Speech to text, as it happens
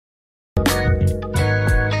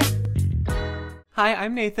Hi,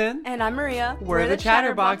 I'm Nathan. And I'm Maria. We're the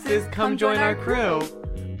Chatterboxes. Come join our crew.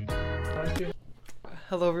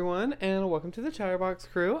 Hello, everyone, and welcome to the Chatterbox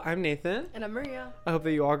crew. I'm Nathan. And I'm Maria. I hope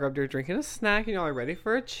that you all grabbed your drink and a snack and y'all are ready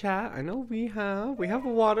for a chat. I know we have. We have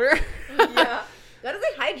water. Yeah. Gotta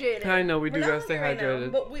stay hydrated. I know, we do gotta stay right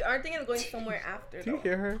hydrated. Now, but we are thinking of going somewhere after. Do you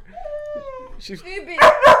hear her? She's. Baby.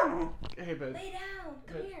 Hey, babe. Lay down.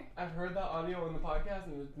 Come here. I've heard that audio on the podcast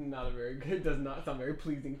and it's not a very good. It does not sound very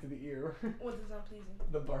pleasing to the ear. What does not pleasing?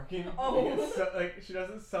 The barking. Oh. It's so, like, she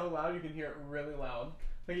does it so loud you can hear it really loud.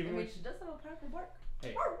 Like even when she does have a powerful bark.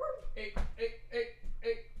 Hey. Hey, hey, hey,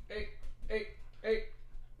 hey, hey, hey, hey.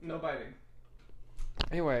 No biting.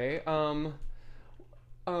 Anyway,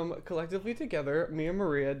 collectively together, me and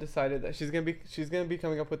Maria decided that she's gonna be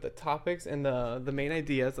coming up with the topics and the main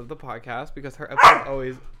ideas of the podcast because her episodes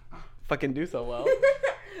always fucking do so well.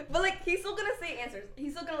 But like he's still gonna say answers.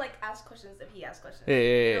 He's still gonna like ask questions if he asks questions.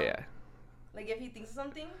 Yeah. Like if he thinks of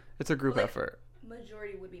something. It's a group effort.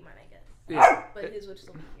 Majority would be mine, I guess. Yeah. But his would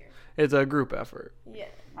still be here. It's a group effort. Yeah.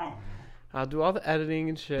 I'll do all the editing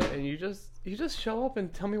and shit, and you just show up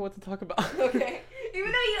and tell me what to talk about. Okay.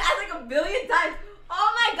 Even though you asked like a billion times.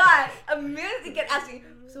 Oh my god! A minute to get asking.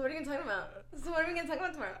 So what are you gonna talk about? So what are we gonna talk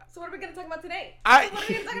about tomorrow? So what are we gonna talk about today? So what are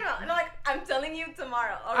we gonna talk about? And I'm like, I'm telling you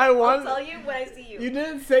tomorrow. Or I'll tell you when I see you. You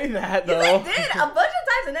didn't say that though. Yes, I did a bunch of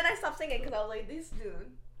times, and then I stopped saying it because I was like, this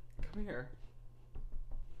dude. Come here.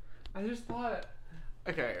 I just thought.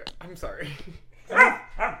 Okay, I'm sorry.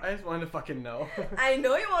 I just wanted to fucking know. I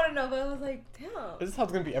know you want to know, but I was like, damn. This is how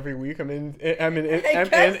it's gonna be every week. I'm in. I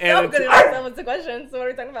guess so, because that was the question. So what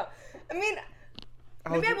are we talking about? I mean,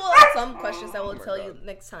 maybe I will have some questions that will tell you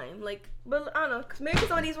next time. Like, but I don't know. Cause maybe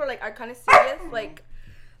some of these were like are kind of serious. Like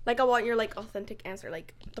I want your like authentic answer,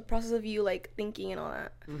 like the process of you like thinking and all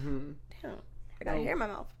that. Mm-hmm. Damn, I got a hair in my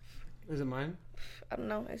mouth. Is it mine? I don't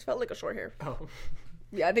know. I just felt like a short hair. Oh.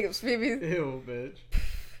 Yeah, I think it was Phoebe's. Ew, bitch.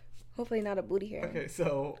 Hopefully not a booty hair. Okay,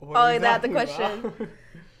 so what are that's the question.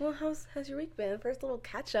 Well, how's your week been? First little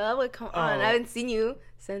catch up. Like, come on, I haven't seen you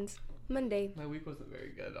since Monday. My week wasn't very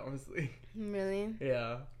good, honestly. Really?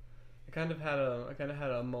 Yeah, I kind of had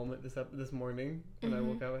a moment this morning when I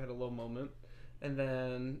woke up. I had a little moment, and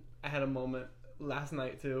then I had a moment last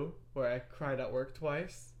night too where I cried at work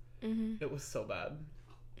twice. Mm-hmm. It was so bad.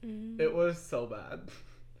 Mm-hmm. It was so bad.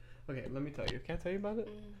 Okay, let me tell you. Can I tell you about it?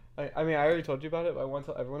 I mean, I already told you about it, but I want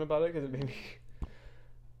to tell everyone about it because it made me...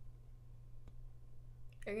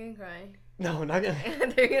 Are you gonna cry? No, not gonna...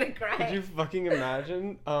 They're gonna cry. Could you fucking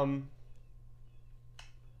imagine? Are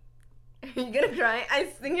you gonna cry? I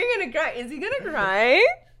think you're gonna cry. Is he gonna cry?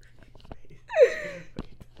 Wait.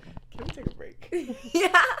 Can we take a break?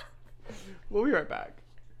 Yeah. We'll be right back.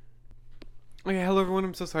 Okay, hello everyone.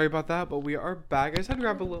 I'm so sorry about that, but we are back. I just had to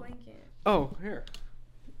grab a little... Blanket. Oh, here.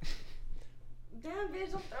 Damn,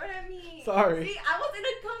 bitch, don't throw it at me. Sorry. See, I was in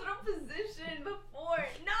a comfortable position before.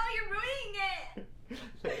 No, you're ruining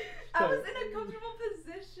it. I was in a comfortable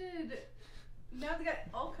position. Now they got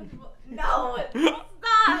all comfortable. No,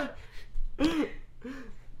 stop.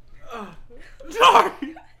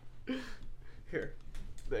 Sorry. Here.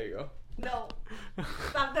 There you go. No.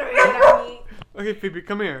 Stop throwing it at me. Okay, Phoebe,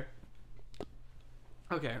 come here.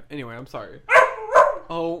 Okay, anyway, I'm sorry.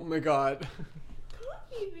 Oh my god. Come on,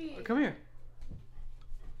 Phoebe. Come here.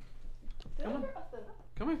 Come on.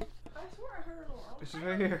 Come here. I swear I heard her. She's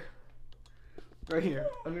right here. Right here.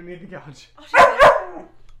 Underneath the couch. Oh, she's there.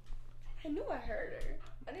 I knew I heard her.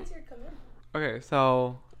 I didn't see her come in. Okay,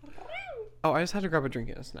 so... Oh, I just had to grab a drink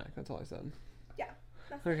and a snack. That's all I said. Yeah.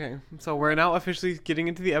 Okay, so we're now officially getting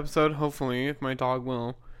into the episode, hopefully, if my dog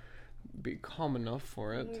will be calm enough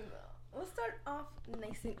for it. We'll start off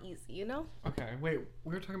nice and easy, you know? Okay, wait,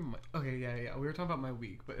 we were talking about we were talking about my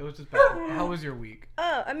week, but it was just bad. How was your week?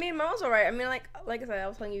 I mean, mine was alright. I mean, like I said, I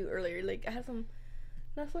was telling you earlier, like, I had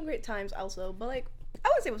not some great times also, but, like, I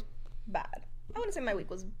wouldn't say it was bad. I wouldn't say my week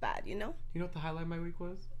was bad, you know? You know what the highlight of my week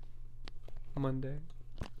was? Monday.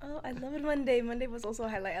 Oh, I loved Monday. Monday was also a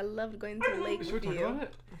highlight. I loved going to the lake Should with we talk you. about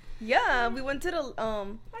it? Yeah, we went to the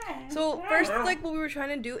So first, like, what we were trying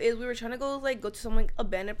to do is we were trying to go to some like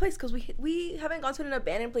abandoned place because we haven't gone to an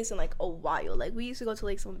abandoned place in like a while. Like we used to go to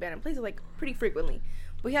like some abandoned places like pretty frequently.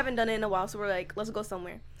 We haven't done it in a while, so we're like, let's go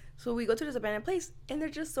somewhere. So we go to this abandoned place, and there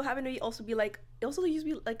just so happened to also be like, it also used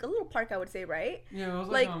to be like a little park, I would say, right? Yeah, it was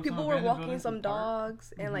like people were walking some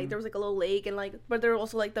dogs, and like there was like a little lake, and like, but there were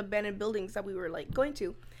also like the abandoned buildings that we were like going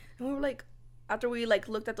to, and we were like, after we like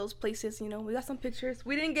looked at those places, you know, we got some pictures.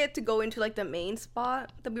 We didn't get to go into like the main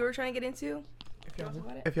spot that we were trying to get into.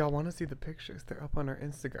 If y'all want to see the pictures, they're up on our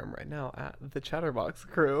Instagram right now at the Chatterbox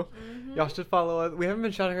Crew. Y'all should follow us. We haven't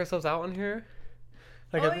been shouting ourselves out on here.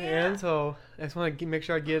 like at the end. So I just want to make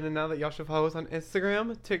sure I get in now that y'all should follow us on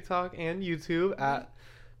Instagram, TikTok, and YouTube at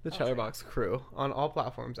the Chatterbox Crew on all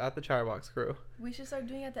platforms at the Chatterbox Crew. We should start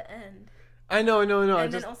doing it at the end. I know. And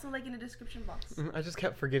then also like in the description box. I just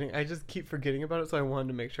kept forgetting. I just keep forgetting about it, so I wanted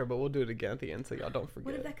to make sure. But we'll do it again at the end, so y'all don't forget.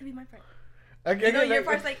 What if that could be my part? Okay, your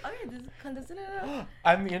part's like, okay, this is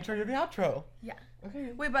I'm the intro, you're the outro. Yeah.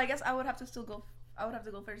 Okay. Wait, but I guess I would have to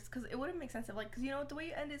go first because it wouldn't make sense if because you know the way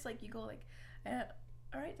you end is like you go like,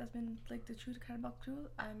 all right, that's been like the True Chatterbox Crew.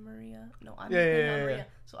 I'm Maria. No, I'm Maria. Yeah.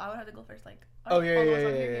 So I would have to go first, like. Yeah.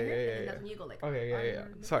 And that's when you go like. Okay, yeah.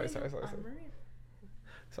 Sorry. Sorry.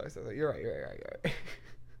 You're right.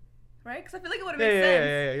 Right? Because I feel like it would have made sense.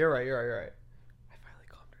 Yeah. You're right. I finally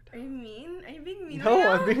calmed her down. Are you mean? Are you being mean? No, right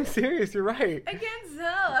now? I'm being serious. You're right. I can't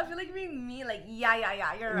tell. I feel like you're being mean. Like,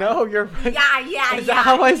 yeah. You're right. No, you're right. Yeah. Is that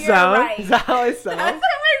how I sound? Right. Is that how I sound? That's how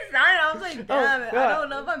I sound. I was like, damn it. I don't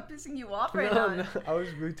know if I'm pissing you off right now. No. I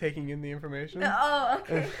was really taking in the information. Oh,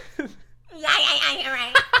 okay. Yeah. You're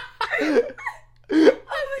right.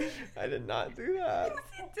 I did not do that. Yes,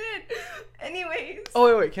 you did. Anyways.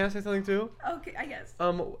 Oh wait. Can I say something too? Okay, I guess.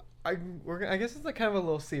 I guess it's like kind of a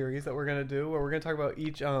little series that we're gonna do where we're gonna talk about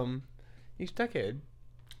each decade.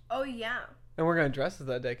 Oh yeah. And we're gonna dress as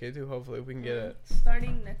that decade too. Hopefully, if we can get it.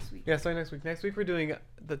 Starting next week. Yeah, starting next week. Next week we're doing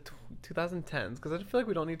the 2010s because I feel like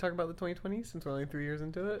we don't need to talk about the 2020s since we're only 3 years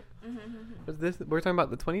into it. But we're talking about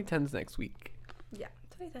the 2010s next week. Yeah,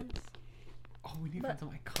 2010s. Oh, we need to find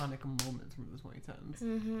some iconic moments from the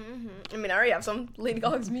 2010s. I mean, I already have some Lady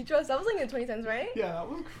Gaga's Meet Dress. That was like in the 2010s, right? Yeah, that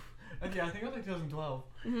was. Yeah, I think it was like 2012.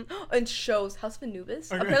 And shows House of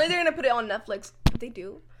Anubis. Okay. Apparently, they're gonna put it on Netflix. They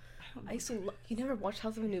do. I used to. You never watched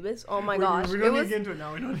House of Anubis? Oh my gosh! We don't need to get into it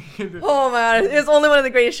now. We don't need to get into it. Oh my god! It's only one of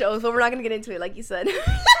the greatest shows, but we're not gonna get into it, like you said.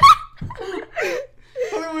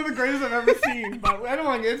 Probably one of the greatest I've ever seen, but I don't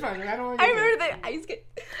want to get into it. I remember that.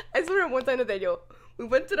 I swear one time, Nathaniel, we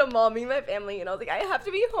went to the mall, me and my family, and I was like, I have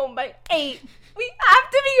to be home by 8. We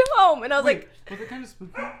have to be home, and I was like, was it kind of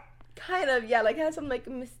spooky? Kind of, yeah. Like it had some like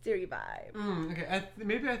mystery vibe. Okay,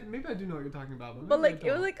 maybe I do know what you're talking about, but like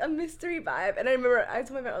it was like a mystery vibe, and I remember I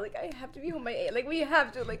told my mom, I was like, I have to be home by 8. Like we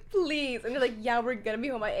have to, like please. And they're like, yeah, we're gonna be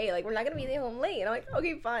home by 8. Like we're not gonna be home late. And I'm like,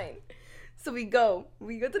 okay, fine. So we go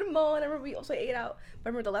to the mall, and I remember we also ate out. But I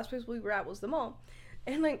remember the last place we were at was the mall.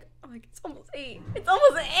 And like, I'm like, it's almost 8. It's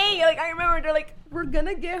almost 8. Like I remember they're like, we're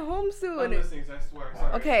gonna get home soon. I'm listening, so I swear.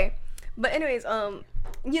 Sorry. Okay, but anyways,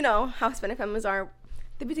 you know how Hispanic families are.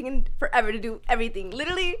 They be taking forever to do everything.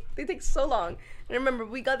 Literally, they take so long. And I remember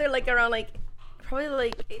we got there like around like probably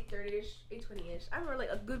like 8:30ish, 8:20ish. I remember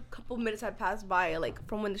like a good couple minutes had passed by like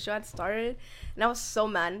from when the show had started, and I was so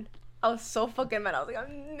mad. I was so fucking mad. I was like,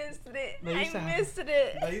 I missed it. I missed it.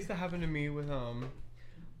 That used to happen to me with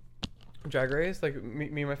Drag Race. Like me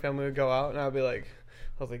and my family would go out, and I'd be like,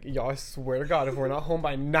 I was like, y'all, I swear to God, if we're not home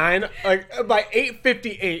by 9, like by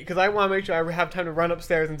 8:58, because I want to make sure I have time to run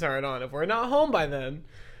upstairs and turn it on. If we're not home by then,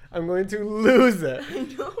 I'm going to lose it. I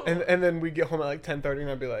know. And then we get home at like 10:30,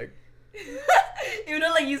 and I'd be like, even though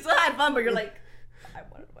like you still had fun, but you're like, I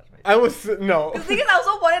wanted to watch my show. I was no. The thing is, I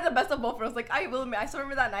also wanted the best of both worlds. Like I will admit, I still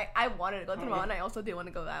remember that night. I wanted to go to the mall, and I also did want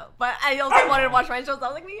to go out, but I also wanted to watch my shows. I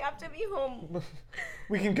was like, we have to be home.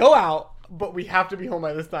 We can go out, but we have to be home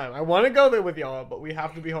by this time. I want to go there with y'all, but we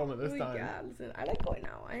have to be home at this time. Yeah, listen, I like going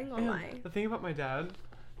out. I ain't gonna lie. The thing about my dad,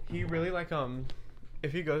 he really like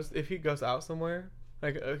if he goes out somewhere,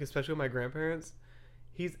 like especially with my grandparents,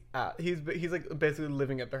 he's like basically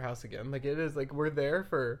living at their house again. Like it is like we're there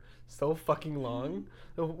for so fucking long.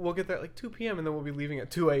 We'll get there at like 2 p.m. and then we'll be leaving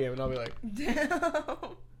at 2 a.m. and I'll be like, damn.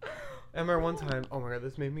 I remember one time, oh my god,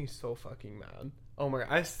 this made me so fucking mad. Oh my god,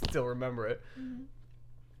 I still remember it.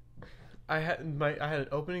 I had an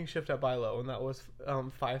opening shift at Bilo, and that was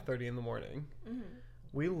 5:30 in the morning.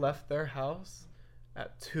 We left their house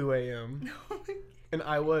at 2 a.m. and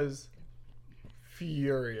I was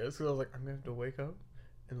furious because I was like, I'm gonna have to wake up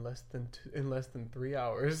in less than 3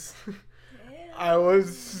 hours. I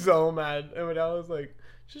was so mad, and my dad was like,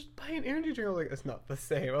 just buy an energy drink. I was like, it's not the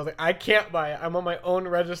same. I was like, I can't buy it. I'm on my own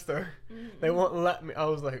register. They won't let me. I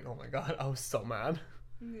was like, oh my god, I was so mad.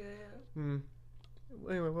 Yeah.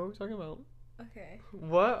 Anyway, what are we talking about? Okay.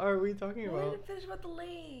 What are we talking about? We didn't finish about the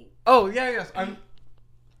lake. Oh, yes. That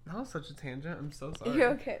was such a tangent. I'm so sorry. You're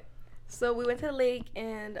okay. So we went to the lake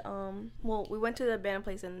and, we went to the abandoned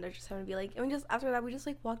place and they're just having to be like, and we just, after that, we just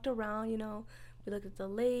like walked around, you know. We looked at the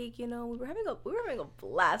lake, you know. We were having a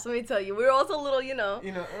blast, let me tell you. We were also a little, you know.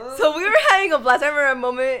 So we were having a blast. I remember a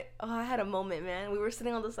moment. Oh, I had a moment, man. We were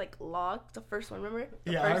sitting on this like log, the first one, remember?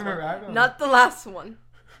 I remember. Not the last one.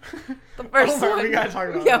 The first one. We gotta talk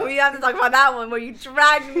about that. Yeah, we have to talk about that one where you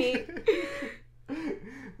dragged me.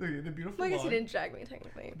 The beautiful I guess log. he didn't drag me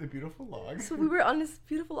technically. The beautiful log. So we were on this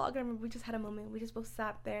beautiful log. I remember we just had a moment. We just both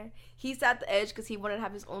sat there. He sat at the edge because he wanted to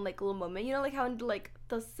have his own like little moment. You know, like how in like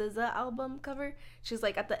the SZA album cover, she's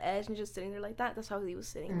like at the edge and just sitting there like that. That's how he was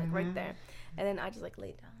sitting, like right there. And then I just like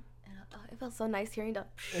laid down. It felt so nice hearing the.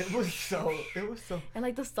 It was so. And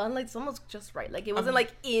like the sun was just right. Like it wasn't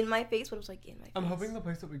like in my face, but it was like in my face. I'm hoping the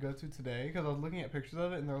place that we go to today, because I was looking at pictures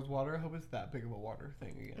of it and there was water. I hope it's that big of a water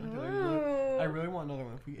thing again. I really want another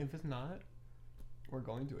one. If it's not, we're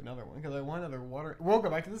going to another one because I want another water. We'll go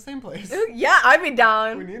back to the same place. Yeah, I'd be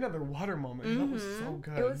down. We need another water moment. That was so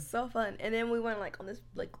good. It was so fun. And then we went like on this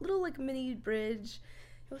like little like mini bridge.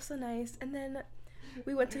 It was so nice. And then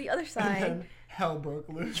we went to the other side. And then hell broke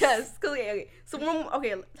loose. Yes. Okay. So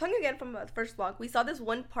talking again from the first vlog, we saw this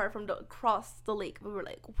one part from across the lake. We were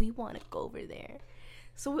like, we want to go over there.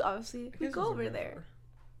 So we obviously go over there.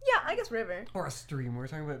 Yeah, I guess river. Or a stream. We were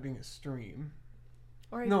talking about it being a stream.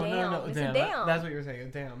 Or a dam. No, it's a dam. That's what you were saying. A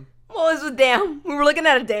dam. Well, it's a dam. We were looking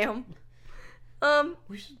at a dam.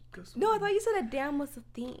 We should go swimming. No, I thought you said a dam was a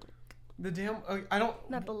thing. The dam. I don't.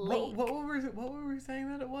 Not the lake. What were we saying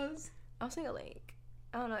that it was? I was saying a lake.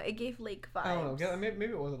 I don't know. It gave lake vibes. I don't know. Maybe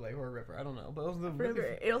it was a lake or a river. I don't know. But it was the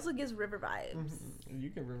river. It also gives river vibes. Mm-hmm. You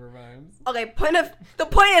get river vibes. Okay. The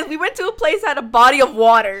point is, we went to a place that had a body of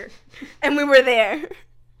water, and we were there.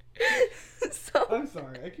 So I'm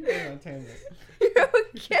sorry. I keep going on tangent. You're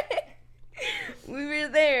okay. We were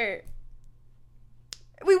there.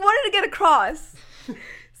 We wanted to get across.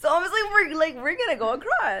 So obviously we're gonna go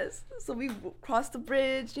across. So we crossed the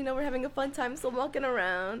bridge. You know, we're having a fun time. Still walking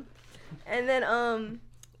around. And then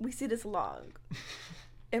we see this log,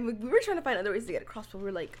 and we were trying to find other ways to get across, but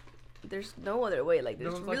we're like, there's no other way. Like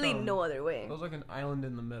there's really no other way. There was like an island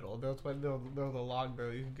in the middle. That's why there was a log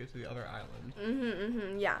there. You can get to the other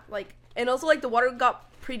island. Yeah, like, and also like the water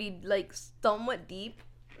got pretty like somewhat deep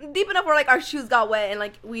enough where like our shoes got wet and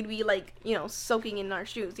like we'd be like, you know, soaking in our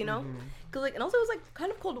shoes, you know, because like, and also it was like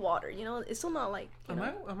kind of cold water, you know. It's still not like. I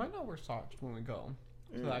might not wear socks when we go,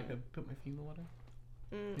 so that I could put my feet in the water.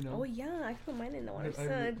 You know? Oh yeah, I can put mine in the water because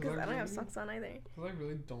I don't have socks on either. Because I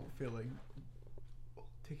really don't feel like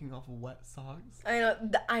taking off wet socks.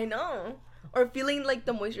 I know. Or feeling like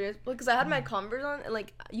the moisture, because I had my Converse on and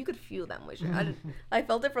like you could feel that moisture. I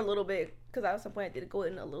felt it for a little bit because at some point I did go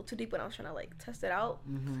in a little too deep when I was trying to like test it out.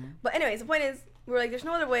 But anyways, the point is we were like, there's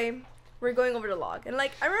no other way. We're going over the log, and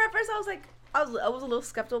like I remember at first I was like. I was a little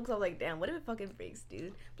skeptical because I was like, damn, what if it fucking breaks,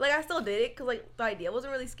 dude? But like I still did it because like the idea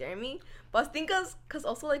wasn't really scaring me. But I was thinking because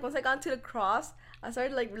also like once I got to the cross, I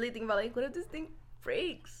started like really thinking about like, what if this thing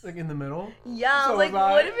breaks? Like in the middle? Yeah, so I was like,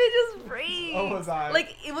 what if it just breaks? Oh, was I?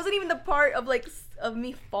 Like it wasn't even the part of like of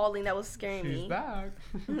me falling that was scaring me. She's back.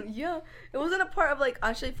 Yeah, it wasn't a part of like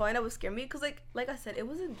actually falling that was scaring me because like I said, it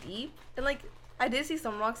wasn't deep and like I did see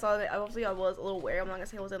some rocks on it. Obviously, I was a little wary. I'm not gonna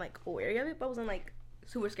say I wasn't like wary of it, but I wasn't like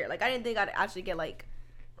super scared. Like I didn't think I'd actually get like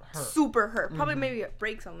super hurt. Probably maybe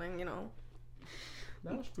break something, you know.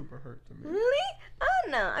 That was super hurt to me. Really? I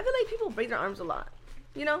don't know. I feel like people break their arms a lot.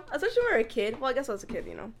 You know, especially when we were a kid. Well, I guess I was a kid,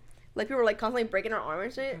 you know. Like people were like constantly breaking their arm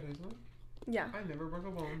and shit. Yeah. I never broke a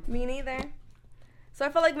bone. Me neither. So I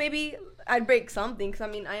felt like maybe I'd break something because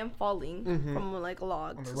I mean I am falling from like a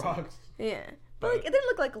log. On the rocks. Yeah. But like it didn't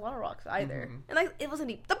look like a lot of rocks either, and like it wasn't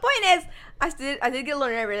deep. The point is, I did get a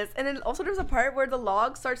little nervous, and then also there's a part where the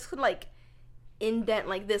log starts to like indent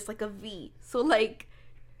like this, like a V. So like,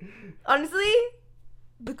 honestly,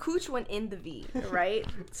 the cooch went in the V, right?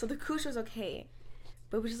 So the cooch was okay,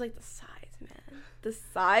 but it was just like the sides, man. The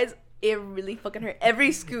sides, it really fucking hurt every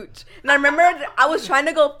scooch. And I remember I was trying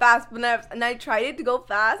to go fast, but I tried it to go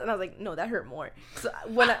fast, and I was like, no, that hurt more. So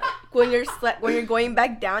when you're going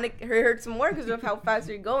back down, it hurts more because of how fast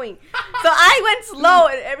you're going. So I went slow,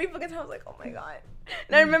 and every fucking time I was like, oh my god.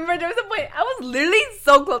 And I remember there was a point I was literally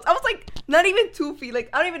so close. I was like not even 2 feet. Like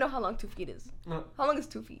I don't even know how long 2 feet is. How long is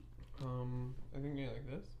 2 feet? I think yeah, like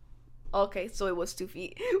this. Okay, so it was 2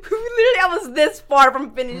 feet. Literally, I was this far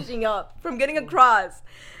from finishing up, from getting across.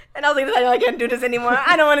 And I was like, I can't do this anymore.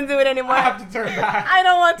 I don't want to do it anymore. I have to turn back. I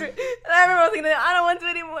don't want to. And I remember thinking, I don't want to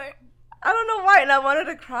anymore. I don't know why. And I wanted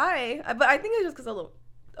to cry. But I think it was just because I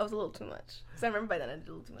was a little too much. Because I remember by then I did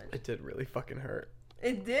a little too much. It did really fucking hurt.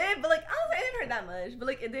 It did, but like, it didn't hurt that much. But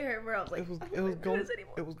like, it did hurt where I was like,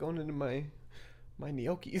 it was going into my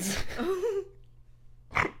gnocchis.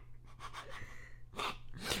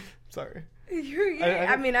 Sorry.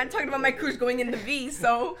 I mean, I'm talking about my cooch going in the V,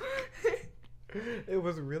 so... It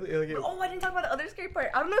was really... I didn't talk about the other scary part.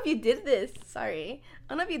 I don't know if you did this. Sorry. I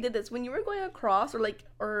don't know if you did this. When you were going across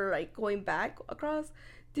or going back across,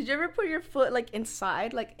 did you ever put your foot,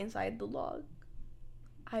 inside the log?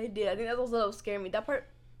 I did. I think that was what was scaring me. That part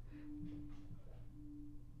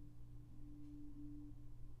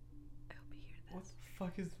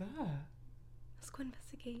fuck is that? Let's go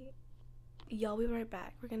investigate. Y'all, we'll be right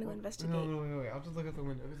back. We're gonna go investigate. No, wait. I'll just look at the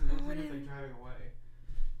window. It looks like it's like driving away.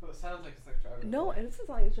 Oh, it sounds like it's like driving away. No, this is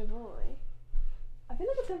like it's driving away. I feel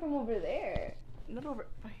like it's coming from over there. Not over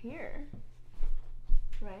here.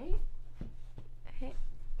 Right? Hey,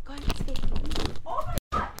 go investigate. Oh my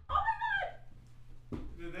god! Oh my god!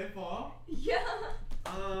 Did they fall? Yeah.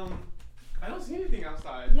 I don't see anything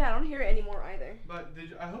outside. Yeah, I don't hear it anymore either. But did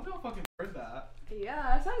you? I hope y'all fucking heard that. Yeah,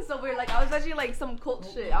 that sounded so weird. Like I was imagining like some cult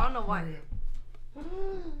shit. I don't know why.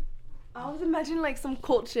 I was imagining like some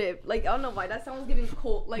cult shit. Like I don't know why that sound was giving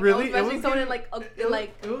cult. Like Really? I was imagining someone in like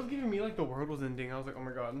it was giving me like the world was ending. I was like, oh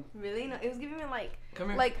my god. Really? No, it was giving me like Come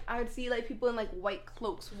here. like I would see like people in like white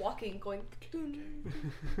cloaks walking, going. Dun, dun,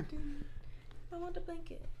 dun. I want the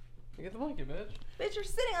blanket. You get the blanket, bitch. Bitch, you're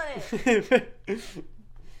sitting on it.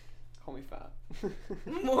 Call me fat.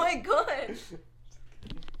 Oh my god.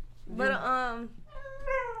 But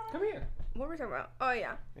Come here. what were we talking about? Oh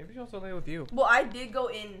yeah. Maybe she'll also lay with you. Well, I did go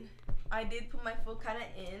in. I did put my foot kind of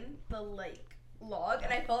in the like log,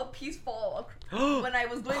 and I felt a piece fall when I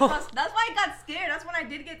was going across. That's why I got scared. That's when I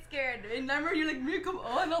did get scared. And I remember you're like, "Mia, come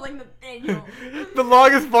on!" I was like, "Nathaniel." The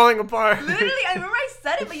log is falling apart. Literally, I remember I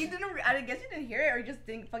said it, but you didn't. I guess you didn't hear it, or you just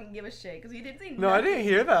didn't fucking give a shit because you didn't say. No, I didn't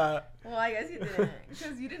hear that. Well, I guess you didn't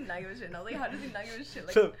because you did not give a shit. And I was like, "How does he not give a shit?"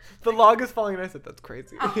 Like, So, the log is falling, and I said, "That's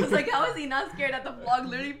crazy." I was like, "How is he not scared that the vlog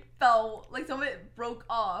literally fell? Like some of it broke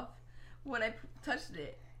off when I touched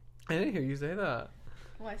it." I didn't hear you say that.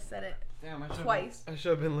 Well, I said it. Damn, Twice. I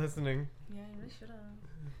should have been listening. Yeah, you really should have.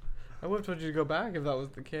 I would have told you to go back if that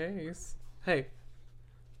was the case. Hey,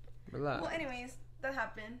 relax. Well, anyways, that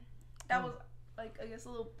happened. That was like I guess a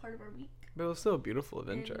little part of our week. But it was still a beautiful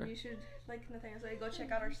adventure. And you should, like Nathaniel said, go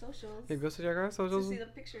check out our socials. Yeah, go check out our to socials. see the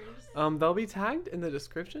pictures. They'll be tagged in the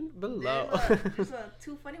description below. There's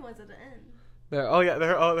two funny ones at the end. There. Oh yeah.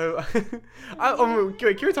 There.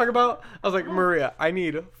 Can we talk about? I was like, Maria, I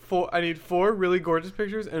need four really gorgeous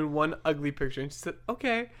pictures and one ugly picture, and she said,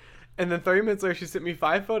 okay. And then 30 minutes later, she sent me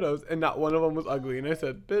 5 photos, and not one of them was ugly. And I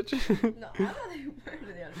said, bitch. No, I thought they were.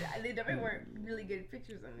 They definitely weren't really good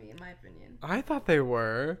pictures of me, in my opinion. I thought they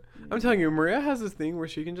were. I'm telling you, Maria has this thing where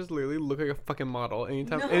she can just literally look like a fucking model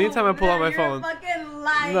anytime I pull out my phone. You're fucking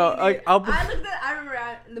lying. No, like I remember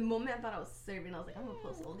the moment I thought I was serving, I was like, I'm gonna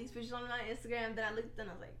post all these pictures on my Instagram. Then I looked and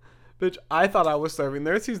I was like, bitch, I thought I was serving.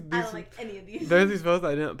 There's these I don't like any of these. There's these photos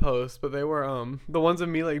I didn't post, but they were the ones of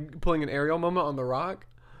me like pulling an aerial moment on the rock.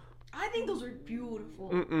 I think those are beautiful.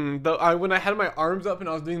 When I had my arms up and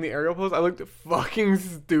I was doing the aerial pose, I looked fucking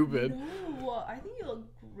stupid. No, I think you look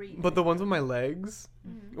great. But the ones with my legs,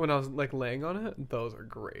 when I was like laying on it, those are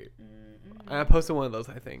great. And I posted one of those,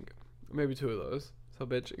 I think, maybe 2 of those. So,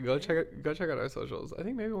 bitch, go check out our socials. I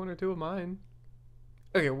think maybe 1 or 2 of mine.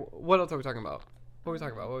 Okay, what else are we talking about? What are we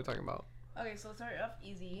talking about? Okay, so let's start off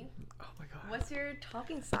easy. Oh my god. What's your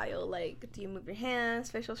talking style? Like, do you move your hands,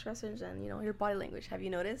 facial expressions, and your body language? Have you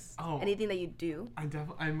noticed anything that you do? I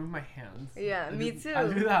move my hands. Yeah, me too. I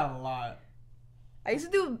do that a lot. I used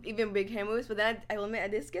to do even big hand moves, but then I will admit I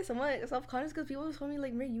did get somewhat self-conscious because people told me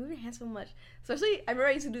like, "Mary, you move your hands so much." Especially, I remember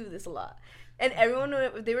I used to do this a lot, and everyone,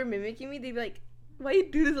 if they were mimicking me, they'd be like, "Why you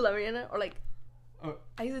do this a lot, Mariana?" Or like,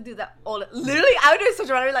 I used to do that all. Literally, I would do it so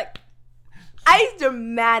dramatic, like. I was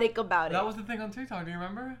dramatic about it. That was the thing on TikTok. Do you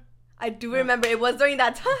remember? I do remember. It was during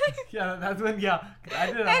that time. Yeah, that's when. Yeah, I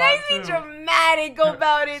did it. And I used to be dramatic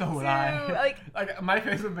about it so too. Would I. Like my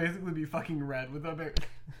face would basically be fucking red with a big.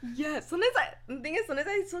 Yeah. Sometimes I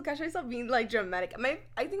still catch myself being like dramatic.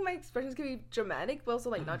 I think my expressions can be dramatic, but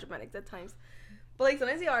also like not dramatic at times. But like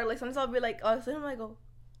sometimes they are. Like sometimes I'll be like, oh, sometimes I go,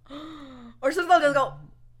 or sometimes I'll just go,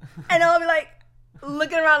 and I'll be like.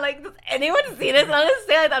 Looking around like, does anyone see this? And I'll just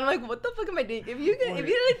say like that. I'm like, what the fuck am I doing? If you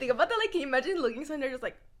really think about that, like, can you imagine looking somewhere just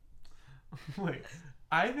like... Wait,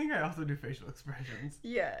 I think I also do facial expressions.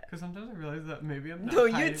 Yeah. Because sometimes I realize that maybe I'm not No,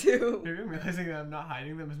 you too. Maybe I'm realizing that I'm not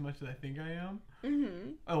hiding them as much as I think I am.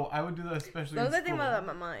 Mm-hmm. Oh, I would do that especially in school. I think think about that in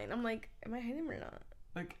my mind. I'm like, am I hiding them or not?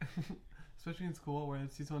 Like, especially in school where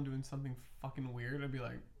I'd see someone doing something fucking weird, I'd be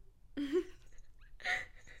like... Does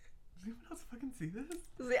anyone else fucking see this?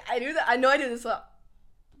 See, I do that. I know I do this a lot.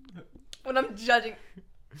 When I'm judging.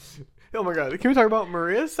 Oh my god, can we talk about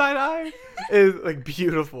Maria's side eye? Is like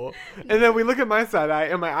beautiful. And then we look at my side eye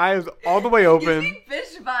and my eye is all the way open. Gives me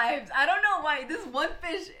fish vibes. I don't know why. This one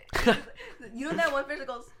fish, you know that one fish that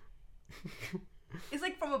goes, it's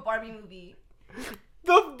like from a Barbie movie.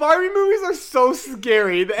 The Barbie movies are so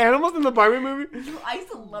scary. The animals in the Barbie movie. I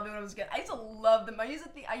used to love it when I was a kid. I used to love them. I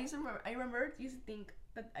remember used to think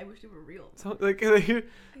that I wish they were real. So like I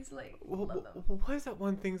used to like love them. What is that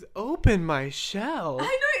one thing's open my shell? I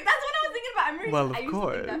know, that's what I was thinking I used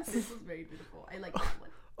to think that fish was very beautiful. I like that one.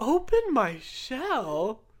 Open my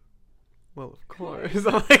shell. Well, of course.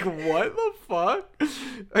 I'm like, what the fuck?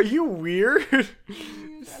 Are you weird?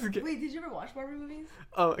 Wait, did you ever watch Barbie movies?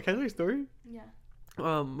 Can I tell you a story? Yeah.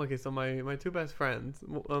 Okay, so my two best friends,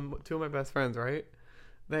 two of my best friends, right?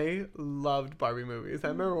 They loved Barbie movies. I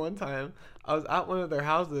remember one time I was at one of their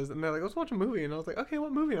houses and they're like, let's watch a movie. And I was like, okay,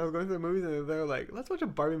 what movie? And I was going through the movies and they're like, let's watch a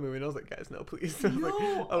Barbie movie. And I was like, guys, no, please. I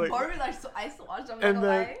was Barbie, I used to watch them.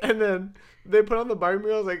 And then they put on the Barbie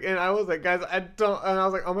movie. I was like, guys, I don't. And I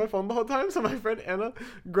was like on my phone the whole time. So my friend Anna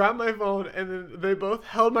grabbed my phone and then they both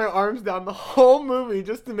held my arms down the whole movie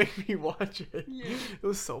just to make me watch it. Yeah. It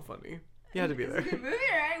was so funny. You had to be there. It's a good movie,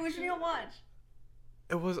 right? Which one you watch?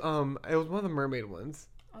 It was one of the mermaid ones.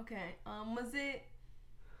 Okay. Was it?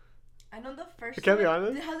 I know the first. Can I be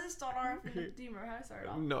honest? How does it start off? Do you remember how it started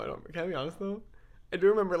off? No, I don't. Can I be honest though? I do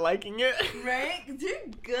remember liking it. Right? You're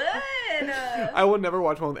good. I would never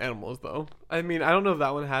watch one with animals though. I mean, I don't know if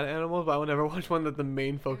that one had animals, but I would never watch one that the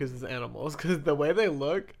main focus is animals because the way they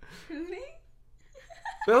look. Really?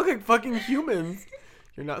 They look like fucking humans.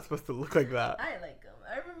 You're not supposed to look like that. I like them.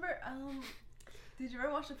 I remember. Did you ever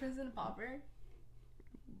watch The Prince and the Pauper?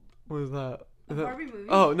 What is that? Barbie movie.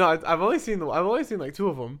 Oh no, I've only seen like two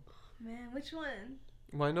of them. Man, which one?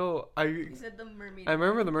 Well, I know You said the mermaid. I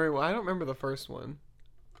remember the mermaid one. I don't remember the first one.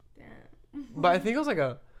 Damn. But I think it was like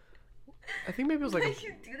a. I think maybe it was like. Why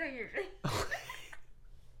you do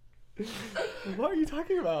that? What are you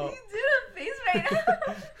talking about? You did a face right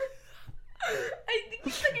now. I think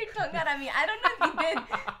you stuck your tongue out at me. I don't know if you did,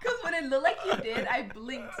 because when it looked like you did, I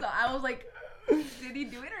blinked. So I was like, did he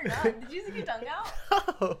do it or not? Did you stick your tongue out?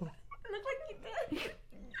 No. It looked like you did.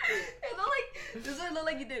 It looked like this one looked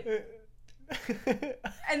like you did.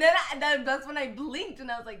 And then that's when I blinked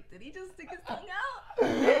and I was like, did he just stick his tongue out?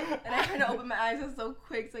 And I tried to open my eyes so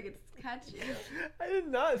quick so I could catch it. I did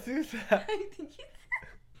not do that. I think you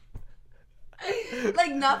did.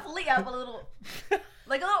 Like not fully out, but a little,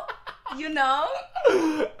 like a little, you know.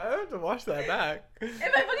 I have to watch that back. If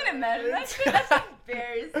I fucking imagine that shit, that's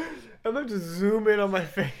embarrassing. I'm going to zoom in on my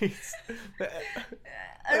face.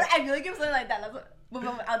 I feel like it was something like that. That's what,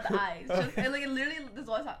 out the eyes. Just, and like it literally, this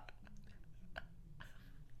was how.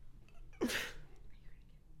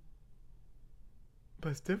 But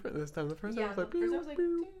it's different this time. The first time I was like,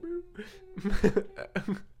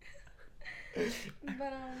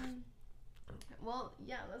 But well,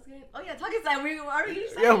 yeah, let's get. Oh yeah, talking time. We already.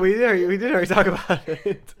 Yeah, we did already talk about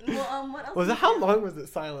it. Well, what else? Was it how long was it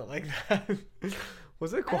silent like that?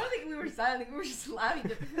 Was it? I don't think we were silent. We were just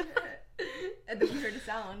laughing. And then we heard the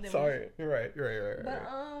sound. Sorry, you're right. But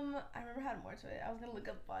I remember had more to it. I was gonna look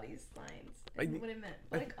up body signs. What it meant.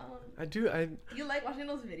 Like I do. You like watching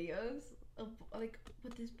those videos of like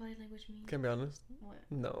what this body language means? Can I be honest? What?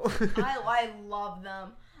 No. I love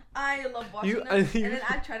them. I love watching them. And then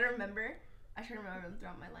I try to remember them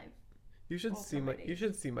throughout my life. You should see my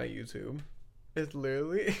YouTube. It's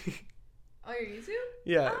literally. Oh, your YouTube?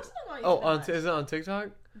 Yeah. I'm still on YouTube. Is it on TikTok?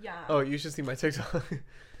 Yeah. Oh, you should see my TikTok.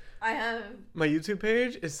 I have. My YouTube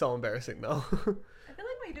page is so embarrassing though. I feel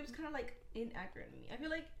like my YouTube's kind of like inaccurate to me. I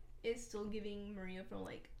feel like it's still giving Maria from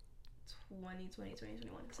like 2020,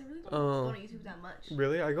 2021 because I really don't go on YouTube that much.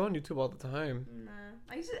 Really? I go on YouTube all the time. Nah.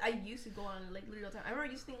 I used to go on it like literally all the time. I remember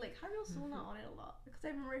I used to think like how are you still not on it a lot? Because I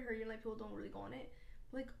remember hearing like people don't really go on it.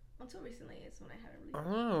 But, like until recently it's when I haven't really.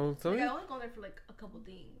 Oh, like, I only go on there for like a couple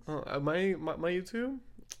things. My YouTube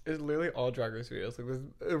is literally all Drag Race videos. Like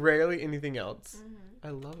there's rarely anything else. Mm-hmm. I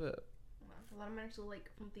love it. A lot of them are still like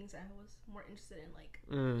from things that I was more interested in like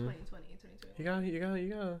 2020 and 2020. You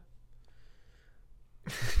gotta.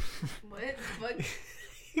 What? Fuck.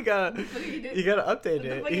 You gotta update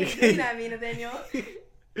it. What the fuck are you doing at me, Nathaniel?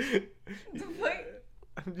 The fuck?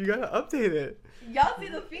 You gotta update it. Y'all see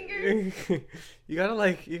the fingers? You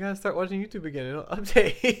gotta start watching YouTube again. It'll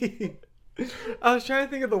update. I was trying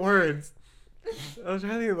to think of the words. It'll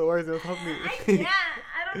help me. I can't.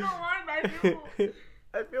 I don't know why, but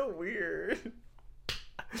I feel weird.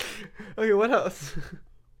 Okay, what else?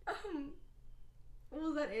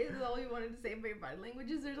 Well, that is all you wanted to say about your body language.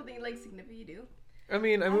 Is there something like significant you do? I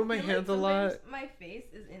mean, I move my hands a lot. My face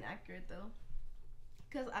is inaccurate though,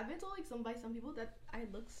 because I've been told like by some people that I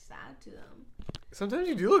look sad to them. Sometimes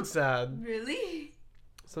you do look sad. Really?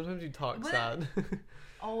 Sometimes you talk sad.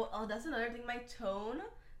 Oh, that's another thing. My tone.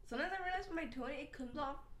 Sometimes I realize my tone it comes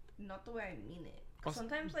off not the way I mean it.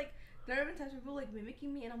 Sometimes like there have been times where people like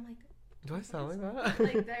mimicking me, and I'm like, do I sound like that?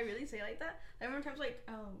 Like, did I really say like that? I remember times like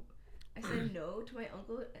I said no to my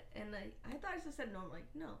uncle, and like I thought I just said no. I'm like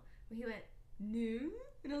no, but he went no,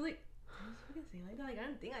 and I was like, I was fucking saying like that. Like I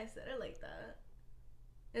didn't think I said it like that.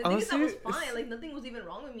 And the thing is, that was fine. Like, nothing was even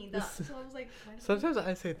wrong with me. So I was like, sometimes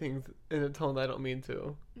I say things in a tone that I don't mean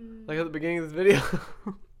to. Like at the beginning of this video.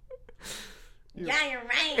 Yeah, you're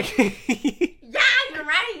right. Yeah, you're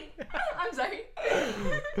right. I'm sorry.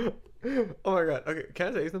 Oh my god. Okay, can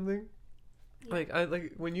I say something?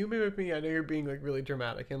 Like when you mimic me, I know you're being like really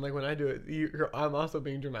dramatic, and like when I do it, I'm also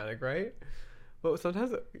being dramatic, right? But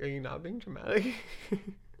sometimes, are you not being dramatic?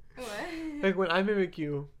 What? Like when I mimic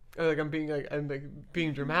you, like I'm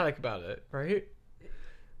being dramatic about it, right?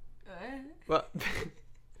 What?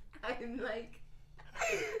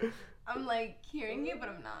 I'm like hearing you, but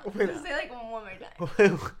I'm not. Just say like one more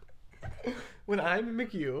time. When I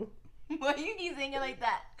mimic you. Why you keep saying it like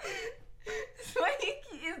that? Is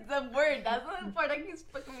the word. That's the part that keeps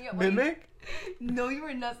fucking me up. Mimic? No, you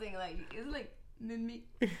were not saying like. It's like mimic.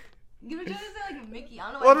 You were trying to say like Mickey.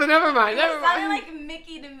 I don't know. Well, then never mind. It sounded like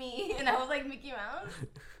Mickey to me, and I was like Mickey Mouse.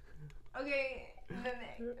 Okay,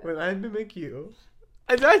 mimic. When I mimic you,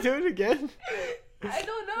 did I do it again? I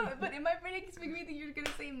don't know, but in my brain it keeps making me think you're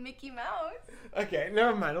gonna say Mickey Mouse. Okay,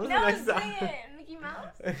 never mind. No, say it, Mickey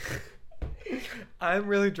Mouse. I'm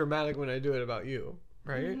really dramatic when I do it about you,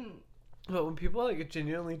 right? Mm-hmm. But when people like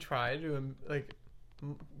genuinely try to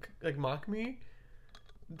like mock me,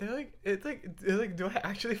 they're like, do I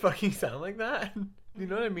actually fucking sound like that? You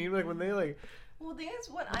know what I mean? Like when they like. Well, the thing is,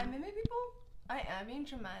 when I mimic people, I am being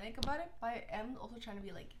dramatic about it, but I am also trying to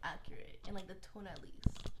be like accurate in like the tone at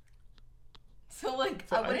least. So like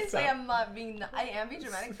I wouldn't say I'm not being. I am being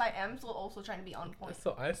dramatic, but I am still also trying to be on point.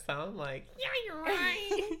 So I sound like, yeah, you're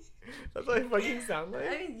right. That's what I fucking sound like.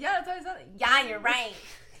 I mean, yeah, that's what I sound like. Yeah, you're right.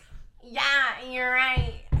 Yeah, you're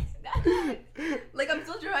right. Like I'm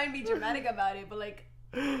still trying to be dramatic about it, but like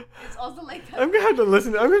it's also like. I'm gonna have to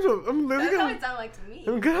listen. I'm literally that's gonna. How it sounds like to me.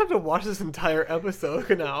 I'm gonna have to watch this entire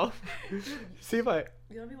episode now. See if I.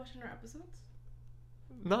 You wanna be watching our episodes?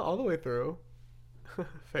 Not all the way through.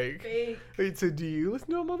 Fake. Wait, so do you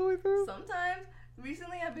listen to them all the way through? Sometimes.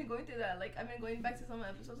 Recently, I've been going through that. Like, I've been going back to some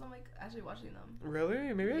episodes. I'm like actually watching them.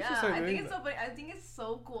 Really? Maybe I should start doing that. I think it's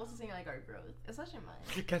so cool to see like our growth, especially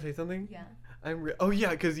mine. Can I say something? Yeah. Oh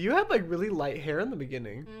yeah, because you had like really light hair in the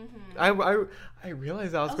beginning. Mm-hmm. I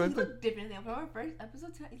realized I was going to. You look different. From our first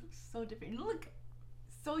episode to now, you look so different. You look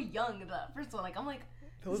so young in the first one. Like I'm like.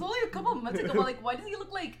 It's only a couple of months ago, but like, why does he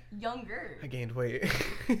look like younger? I gained weight.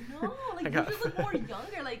 No, like you just look more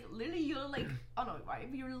younger. Like literally, you look like I don't know why,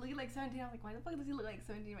 but you were looking like 17. I was like, why the fuck does he look like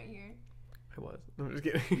 17 right here? I was. No, I'm just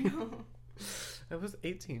kidding. No. I was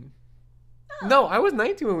 18. Oh. No, I was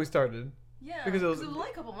 19 when we started. Yeah, because it was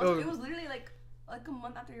only a couple months. It was literally like a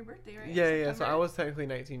month after your birthday, right? Yeah. So I was technically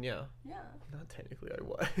 19. Yeah. Yeah. Not technically, I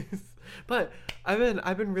was, but I've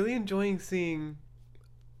been really enjoying seeing.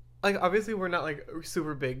 Like obviously we're not like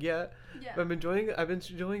super big yet, but I've been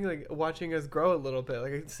enjoying like watching us grow a little bit,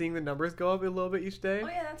 like seeing the numbers go up a little bit each day. Oh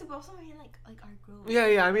yeah, that's also I mean like our growth.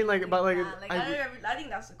 Yeah. I mean like but like I think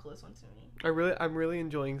that's the coolest one to me. I'm really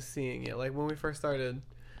enjoying seeing it. Like when we first started,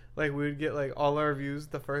 like we would get like all our views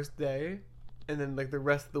the first day, and then like the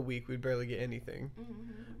rest of the week we'd barely get anything.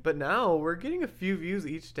 Mm-hmm. But now we're getting a few views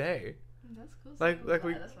each day. That's cool. Like that's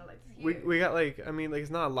what I like to hear. We got like I mean like it's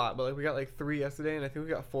not a lot, but like we got like 3 yesterday, and I think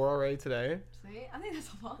we got 4 already today. See, I think that's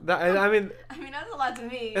a lot. I mean that's a lot to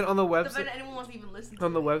me. And on the website, the fact that anyone wants to even listen to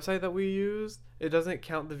on the website that we use, it doesn't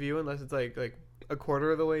count the view unless it's like a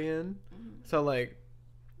quarter of the way in. Mm-hmm. So like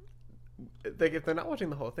if they're not watching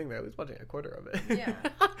the whole thing, they're at least watching a quarter of it. Yeah,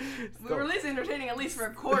 we were at least entertaining at least for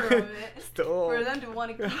a quarter of it. Still, for them to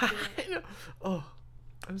want to keep it. Oh.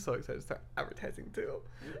 I'm so excited to start advertising too.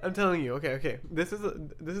 I'm telling you, okay. This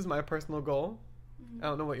is my personal goal. Mm-hmm. I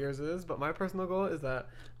don't know what yours is, but my personal goal is that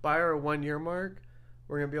by our 1 year mark,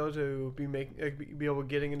 we're gonna be able to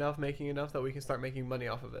making enough that we can start making money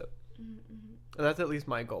off of it. Mm-hmm. And that's at least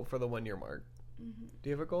my goal for the 1 year mark. Mm-hmm. Do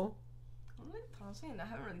you have a goal? Honestly, I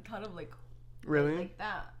haven't really thought of really like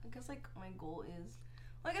that. I guess like my goal is,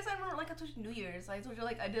 like I guess I remember like I told you New Year's. I told you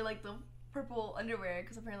like I did like the purple underwear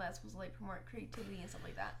because apparently that's supposed to like promote creativity and stuff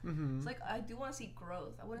like that. Mm-hmm. So like I do want to see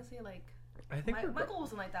growth. I wouldn't say like I think my goal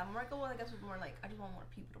wasn't like that. My goal I guess was more like I just want more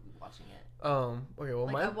people to be watching it. Okay, well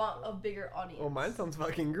like I want a bigger audience. Well, mine sounds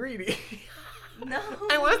fucking greedy. No,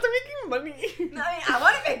 I want to start making money. No, I mean I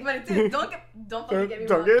want to make money too. Don't fucking get me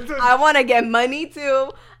wrong. I want to get money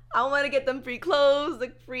too. I want to get them free clothes,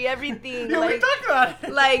 like free everything. Yeah, like, we talked about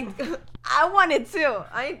it. Like I want it too.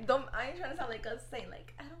 I ain't trying to sound like us saying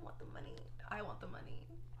like I don't want the money. I want the money.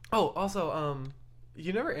 Oh, also,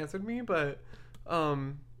 you never answered me, but how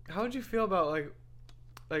would you feel about like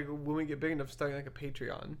when we get big enough starting like a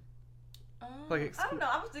Patreon? I don't know.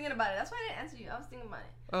 I was thinking about it. That's why I didn't answer you. I was thinking about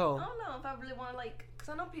it. Oh. I don't know if I really want to, like, because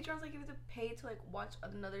I know Patreon's, like, you have to pay to, like, watch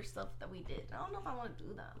another stuff that we did. I don't know if I want to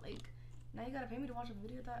do that. Like, now you got to pay me to watch a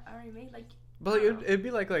video that I already made. Like, but like, it'd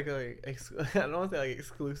be like I don't want to say, like,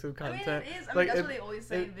 exclusive content. I mean, it is. I mean, like, that's what they always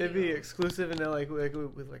say in videos. It'd be exclusive and then, like,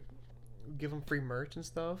 with, like, give them free merch and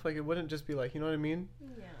stuff. Like, it wouldn't just be, like, you know what I mean?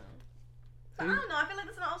 Yeah. So, I don't know. I feel like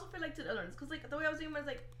this, and I also feel like to the others. Because, like, the way I was thinking about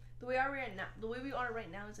it is, like, the way we are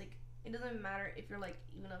right now is, like, it doesn't matter if you're, like,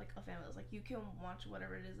 even, like, a fan of us. Like, you can watch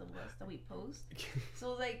whatever it is of us that we post.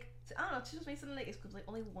 So, like, I don't know, to just make something, like, exclusive. Like,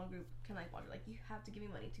 only one group can, like, watch it. Like, you have to give me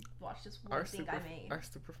money to watch this one thing I made. Our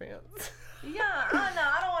super fans. Yeah,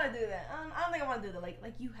 I don't want to do that. I don't think I want to do that. Like,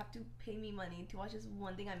 you have to pay me money to watch this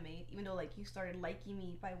one thing I made, even though, like, you started liking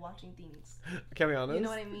me by watching things. Can I be honest? You know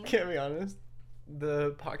what I mean? Can I be honest?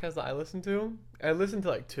 The podcast that I listen to,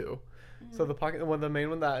 like, 2. Mm-hmm. So the main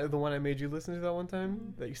one, the one I made you listen to that one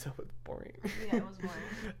time, that you said was boring. Yeah, it was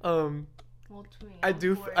boring. Well, to me, I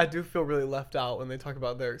do feel really left out when they talk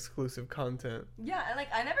about their exclusive content. Yeah, and, like,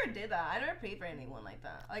 I never did that. I never paid for anyone like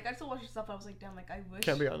that. Like, I still watch your stuff. I was like, damn, like, I wish.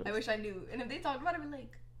 Can't be honest. I wish I knew. And if they talked about it, I'd be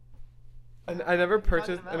like. I never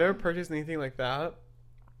purchased anything like that.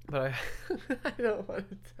 But I don't want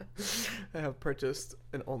to. I have purchased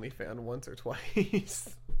an OnlyFans once or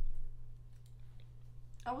twice.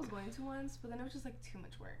 I was going to once, but then it was just, like, too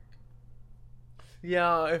much work.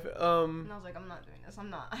 Yeah, And I was like, I'm not doing this. I'm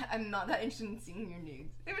not that interested in seeing your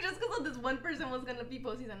nudes. It was just because this one person was gonna be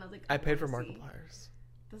posting, and I was like, I paid for Markipliers.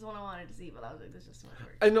 That's the one I wanted to see, but I was like, this is just too much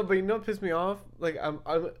work. I know, but you know what pissed me off? Like, I'm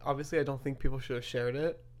obviously I don't think people should have shared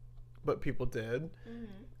it, but people did. Mm-hmm.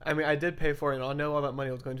 I mean, I did pay for it, and I know all that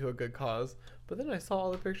money was going to a good cause. But then I saw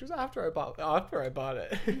all the pictures after I bought it. I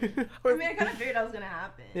mean, I kind of figured that was gonna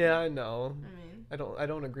happen. Yeah, I know. I mean, I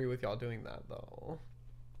don't agree with y'all doing that though.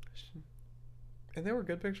 And they were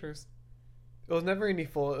good pictures. It was never any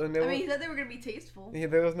full. And he said they were gonna be tasteful. Yeah,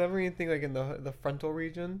 there was never anything like in the frontal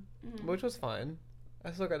region, which was fine.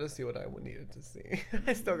 I still got to see what I needed to see.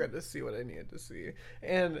 I still got to see what I needed to see,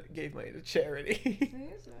 and gave money to charity.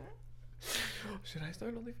 Should I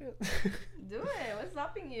start OnlyFans? Do it. What's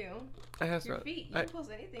stopping you? I asked your feet. You can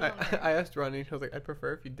post anything on there. I asked Ronnie. He was like, "I'd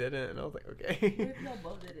prefer if you didn't," and I was like, "Okay." What if y'all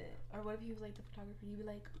both did it? Or what if he was like the photographer? You'd be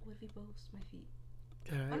like, "What if he posts my feet?"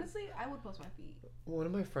 Honestly, I would post my feet. One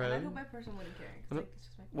of my friends. And I hope my person wouldn't care. Like, it's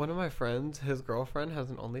just my feet. One of my friends, his girlfriend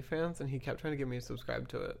has an OnlyFans, and he kept trying to get me to subscribe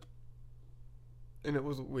to it. And it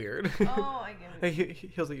was weird. Oh, I get it.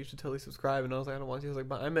 He was like, "You should totally subscribe," and I was like, "I don't want to." He was like,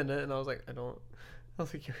 "But I'm in it," and I was like, "I don't." I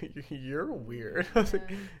was like, "You're weird." I was like,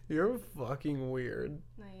 "You're fucking weird."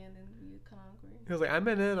 No, yeah, then you kind of agree. He was like, "I'm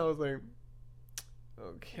in it," and I was like,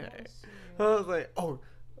 "Okay." I was like, "Oh,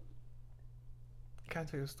 can I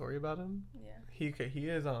tell you a story about him?" Yeah. He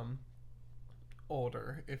is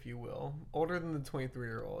older, if you will, older than the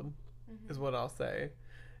 23-year-old, is what I'll say.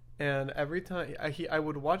 And every time I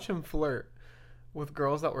would watch him flirt with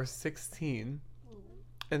girls that were 16.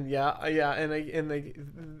 And they'd be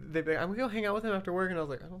like, "I'm gonna go hang out with him after work," and I was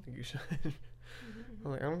like, "I don't think you should."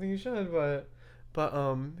 I'm like, "I don't think you should," but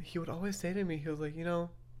he would always say to me, he was like, "You know,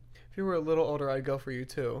 if you were a little older, I'd go for you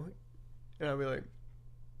too," and I'd be like,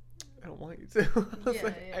 "I don't want you to." I was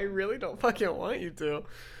I really don't fucking want you to.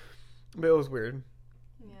 But it was weird.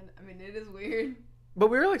 Yeah, I mean, it is weird. But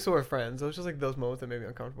we were like sort of friends. It was just like those moments that made me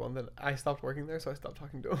uncomfortable, and then I stopped working there, so I stopped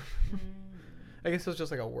talking to him. I guess it was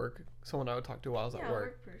just like someone I would talk to while I was at work.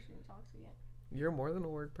 Work person to talk to, yeah. You're more than a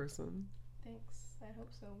work person. Thanks. I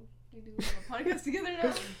hope so. We do have a podcast together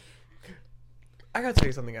now. I gotta tell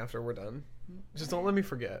you something after we're done. Just don't let me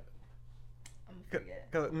forget. I'm gonna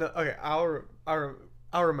forget. No, okay, I'll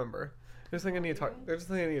remember. There's something I need to talk. There's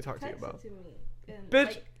something I need to talk to you about. Text it to me. And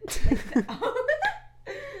bitch.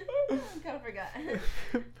 I kind of forgot.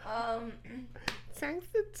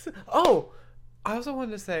 Thanks. Oh, I also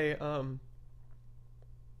wanted to say.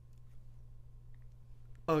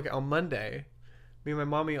 Okay, on Monday, me and my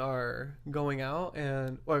mommy are going out,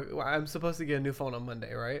 and I'm supposed to get a new phone on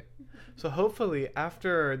Monday, right? So hopefully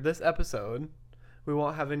after this episode, we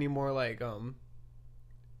won't have any more like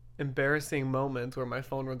embarrassing moments where my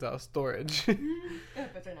phone runs out of storage.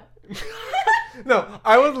 No,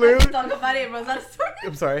 I was literally. Talk about it, runs out of storage.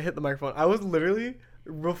 I'm sorry, I hit the microphone. I was literally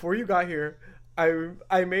before you got here.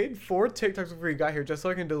 I made 4 TikToks before you got here just so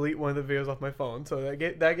I can delete one of the videos off my phone. So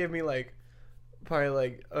that gave me like. Probably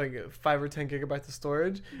like 5 or 10 gigabytes of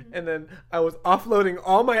storage, and then I was offloading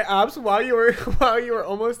all my apps while you were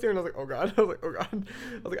almost here, and I was like, oh god, I was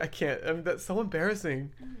like, I can't. I mean, that's so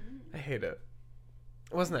embarrassing. I hate it.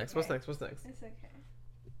 What's next? Okay. What's next? It's okay.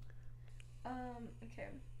 Okay.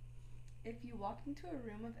 if you walked into a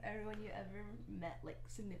room of everyone you ever met, like,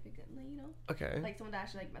 significantly, you know? Okay. Like, someone that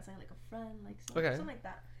actually, like, met someone, like, a friend, like, something like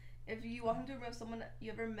that. If you walk into a room of someone that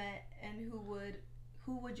you ever met, and who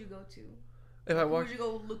would you go to? If I walked... Who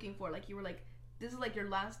would you go looking for? Like, you were like, this is, like, your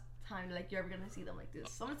last time, like, you're ever gonna see them like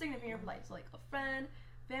this. Someone significant in your life. So, like, a friend,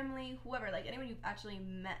 family, whoever. Like, anyone you've actually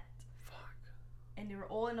met. Fuck. And they were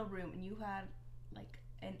all in a room, and you had, like,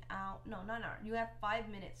 an hour. No, not an hour. You had 5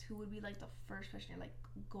 minutes. Who would be, like, the first person you're, like,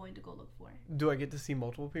 going to go look for? Do I get to see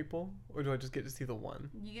multiple people? Or do I just get to see the one?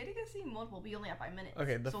 You get to see multiple, but you only have 5 minutes.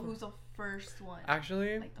 Okay. So who's the first one?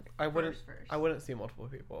 Actually, like I wouldn't see multiple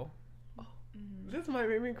people. Mm-hmm. This might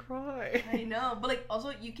make me cry. I know. But, like,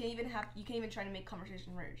 also, you can't even try to make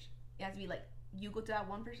conversation merge. It has to be, like, you go to that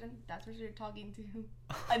one person, that's what you're talking to.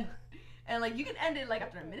 And like, you can end it, like,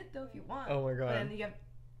 after a minute, though, if you want. Oh, my God. But then you have...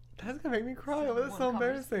 That's gonna make me cry. Oh, that's so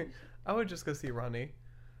embarrassing. I would just go see Ronnie.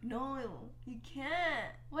 No, you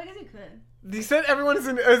can't. Well, I guess you could. You said everyone is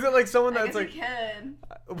is it like someone that's like... I guess you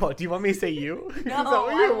can. What, do you want me to say you? No,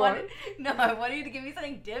 I want you to give me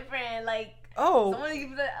something different, like... Oh. I want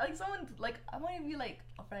to be like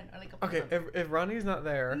a friend or like a person. Okay, if Ronnie's not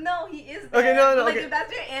there. No, he is there. Okay, no, like, okay. If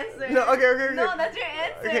that's your answer. No, okay. No, that's your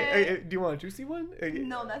answer. Okay, do you want a juicy one? Okay.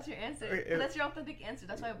 No, that's your answer. Okay, That's your authentic answer.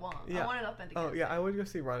 That's what I want. Yeah. I want an authentic answer. Oh, yeah, I would go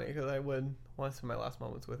see Ronnie because I would want to spend my last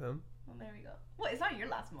moments with him. Well, there we go. What? It's not your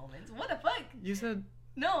last moments. What the fuck? You said...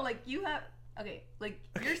 No, like, you have... Okay, like,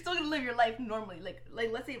 you're still gonna live your life normally. Like,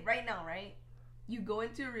 let's say right now, right? You go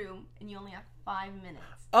into a room and you only have 5 minutes.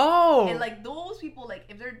 Oh! And, like, those people, like,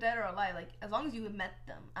 if they're dead or alive, like, as long as you have met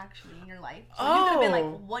them, actually, in your life. So you could have been,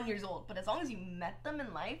 like, 1 year old. But as long as you met them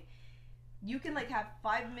in life, you can, like, have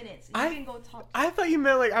 5 minutes. And you can go talk to I thought you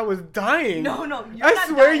meant, like, I was dying. No, you're I not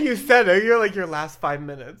swear dying. you said it. You're, like, your last 5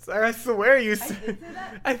 minutes. I swear you said... I did say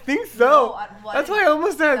that? I think so. No, That's why I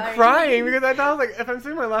almost started Sorry. crying. Because I thought, I was like, if I'm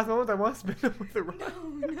spending my last moments, I want to spend them with the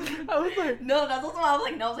No. I was like... No, that's also why I was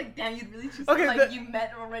like, no, I was like, damn, you'd really choose Okay, someone, like, you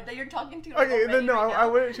met or that you're talking to. Okay, then no, right I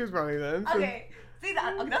wouldn't choose Ronnie then. So. Okay, see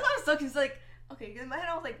that? Okay, that's why I was so confused. Like, okay, in my head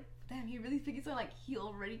I was like, damn, he really thinking someone like he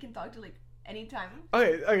already can talk to like anytime.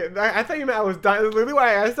 Okay. I thought you meant I was dying. That's literally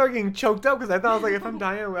why I started getting choked up because I thought I was like, if I'm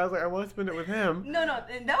dying, I was like, I want to spend it with him. No,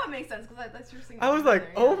 and that would make sense because that's your single. I was like,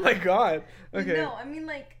 oh my god. Okay. No, I mean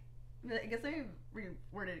like, I guess let me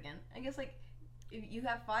reword it again. I guess like, if you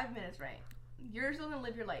have 5 minutes, right? You're still gonna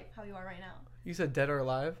live your life how you are right now. You said dead or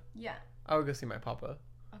alive? Yeah. I would go see my papa.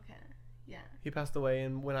 Okay. Yeah. He passed away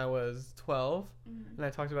when I was 12, and I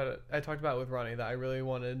talked about it with Ronnie that I really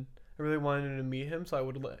wanted to meet him, so I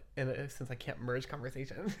would since I can't merge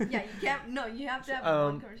conversations. Yeah, you can't. No, you have to have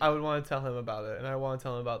one conversation. I would want to tell him about it, and I want to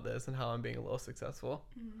tell him about this and how I'm being a little successful.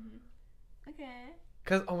 Okay.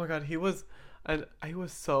 Cause oh my god, he was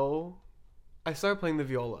so. I started playing the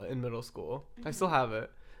viola in middle school. I still have it,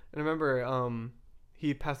 and I remember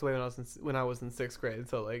he passed away when I was in 6th grade.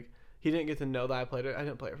 So like he didn't get to know that I played it. I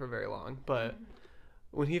didn't play it for very long, but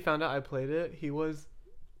when he found out I played it, he was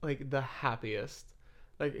like the happiest.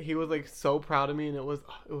 Like he was like so proud of me, and it was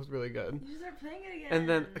really good. You start playing it again. And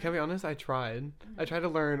then, can I be honest? I tried to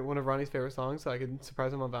learn one of Ronnie's favorite songs so I could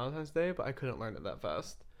surprise him on Valentine's Day, but I couldn't learn it that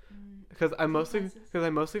fast because I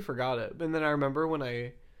mostly forgot it. And then I remember when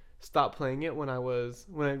I stopped playing it when I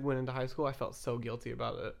went into high school, I felt so guilty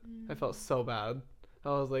about it. I felt so bad. I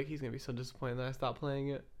was like, he's gonna be so disappointed that I stopped playing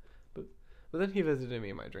it. But then he visited me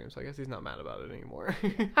in my dreams, so I guess he's not mad about it anymore.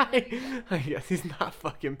 I guess he's not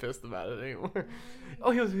fucking pissed about it anymore.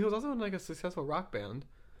 Oh, he was also in like a successful rock band.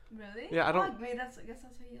 Really? Yeah, I don't. I guess that's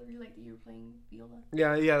how you like that you were playing viola.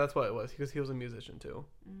 Yeah, that's what it was because he was a musician too.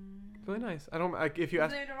 Really nice. I don't. If you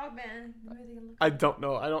ask. He's in a rock band. I don't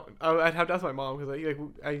know. I'd have to ask my mom because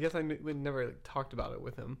I guess we never like, talked about it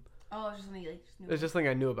with him. Oh, it's just something you just knew. It's just something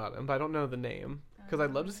I knew about him, but I don't know the name because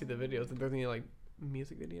I'd love to see the videos. If there's any like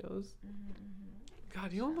music videos.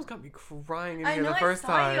 God, you almost got me crying in here the first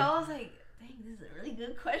time. I was like, dang, this is a really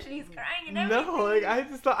good question. He's crying and everything. No, like I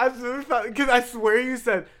absolutely thought because I swear you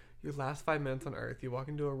said your last 5 minutes on Earth. You walk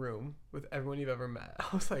into a room with everyone you've ever met. I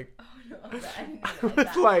was like, oh no, I didn't I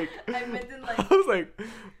was like, I meant in like. I was like,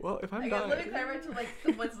 well, if I'm dying. Let me clarify to like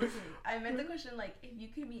the ones listening. I meant the question like if you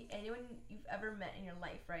could meet anyone you've ever met in your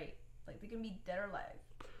life, right? Like they can be dead or alive,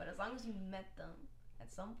 but as long as you met them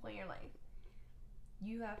at some point in your life.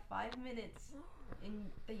 You have 5 minutes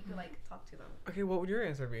that you could, like, talk to them. Okay, what would your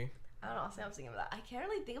answer be? I don't know. I'm thinking of that. I can't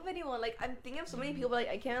really think of anyone. Like, I'm thinking of so many people, but, like,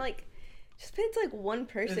 I can't, like, just put it to, like, one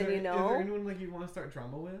person, you know? Is there anyone, like, you want to start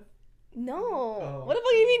drama with? No. Oh. What the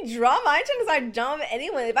fuck you mean drama? I ain't trying to start drama with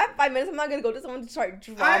anyone. If I have 5 minutes, I'm not going to go to someone to start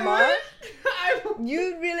drama.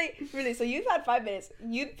 You really, so you've had 5 minutes.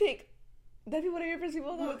 You'd pick That'd be one of your first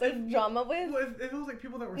people that was like drama with? Well, if it was like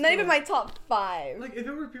people that were not even my top 5. Like, if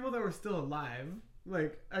it were people that were still alive,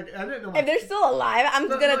 like, I didn't know. If they're still alive, I'm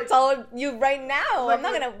just gonna tell you right now. I'm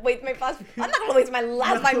not gonna waste my last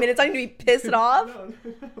 5 minutes. I'm gonna be pissed off.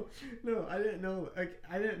 No, I didn't know. Like,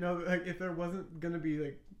 I didn't know. Like, if there wasn't gonna be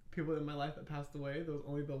like people in my life that passed away, there was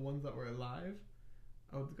only the ones that were alive.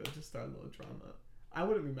 I would go just start a little drama. I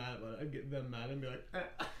wouldn't be mad about it. I'd get them mad and be like,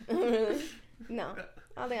 No,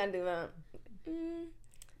 I don't think I'd do that.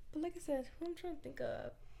 But like I said, who I'm trying to think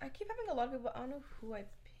of, I keep having a lot of people. I don't know who I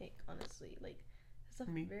pick, honestly. Like, it's a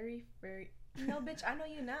very, very. No, bitch, I know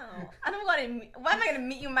you now. I don't want to. Why am I gonna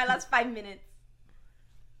meet you in my last 5 minutes?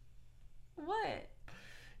 What?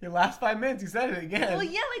 Your last 5 minutes? You said it again. Well,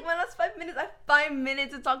 yeah, like my last 5 minutes. I have 5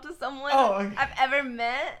 minutes to talk to someone okay. I've ever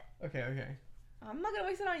met. Okay. I'm not gonna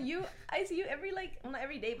waste it on you. I see you not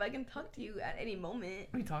every day, but I can talk to you at any moment.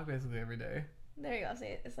 We talk basically every day. There you go.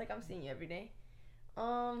 Say it. It's like I'm seeing you every day.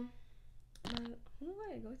 Who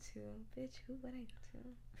would I go to? Bitch, who would I go to?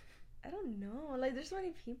 I don't know. Like, there's so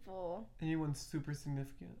many people. Anyone super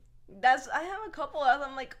significant? I have a couple.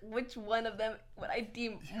 I'm like, which one of them would I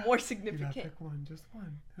deem more significant? You gotta pick one, just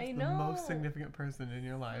one. Who's I know. the most significant person in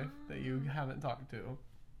your life that you haven't talked to?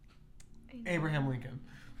 Abraham Lincoln.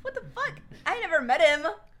 What the fuck? I never met him.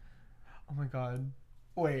 Oh my god.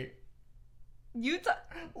 Wait.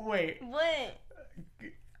 Wait. What?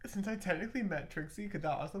 Since I technically met Trixie, could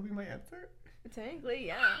that also be my answer? Technically,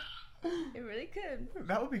 yeah. It really could.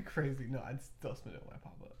 That would be crazy. No, I'd still spend it with my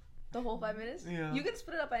papa. The whole 5 minutes? Yeah. You can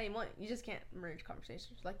split it up at any point. You just can't merge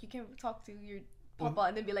conversations. Like, you can't talk to your papa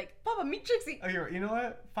and then be like, Papa, meet Trixie. Oh, you know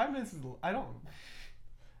what? 5 minutes is...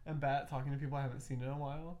 I'm bad at talking to people I haven't seen in a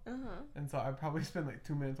while. Uh-huh. And so I'd probably spend like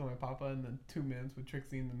 2 minutes with my papa and then 2 minutes with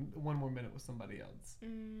Trixie and then 1 more minute with somebody else.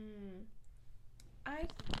 I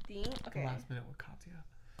think... Okay. The last minute with Katya.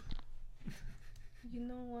 You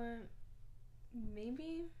know what?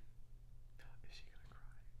 Maybe... Is she gonna cry?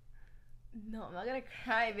 No, I'm not gonna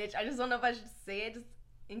cry, bitch. I just don't know if I should say it just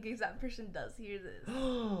in case that person does hear this.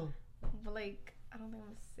 But like... I don't think I'm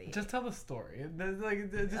gonna say it. Just tell the story.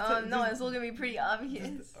 No, it's all gonna be pretty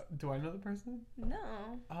obvious. Do I know the person?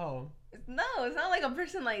 No. Oh. No, it's not like a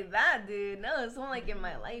person like that, dude. No, it's someone like in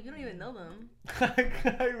my life. You don't even know them.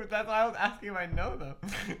 That's why I was asking if I know them.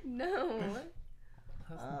 No.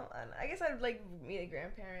 I guess I'd like meet a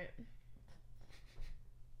grandparent.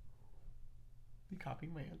 You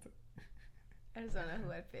copying my answer? I just don't know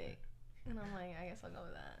who I'd pick. And I'm like, I guess I'll go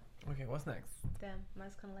with that. Okay, what's next? Damn,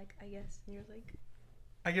 mine's kind of like, I guess. And yours like...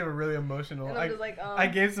 I gave a really emotional... And I'm just like, I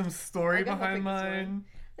gave some story behind mine.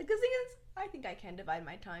 Like, the thing is, I think I can divide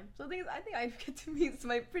my time. So the thing is, I think I get to meet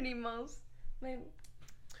my pretty most...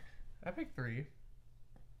 I picked 3.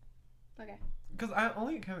 Okay. Because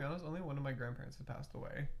can be honest, only one of my grandparents had passed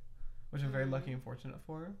away. Which I'm very lucky and fortunate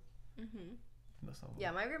for. Mm-hmm.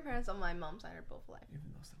 Yeah, my grandparents on my mom's side are both alive.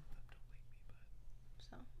 Even though some of them don't like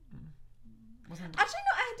me, but... So... Actually,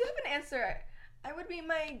 no, I do have an answer. I would be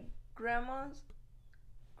my grandma's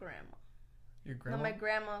grandma. Your grandma? No, my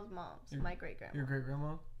grandma's mom's. My great-grandma. Your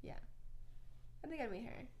great-grandma? Yeah. I think I'd meet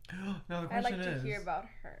her. Now the question is... I'd like to hear about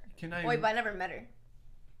her. But I never met her.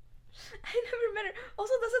 I never met her.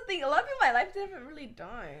 Also, that's the thing. A lot of people in my life, they haven't really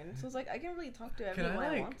died. So it's like, I can't really talk to everyone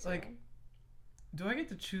I want to. Do I get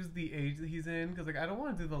to choose the age that he's in? Because, I don't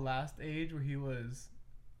want to do the last age where he was,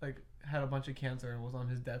 had a bunch of cancer and was on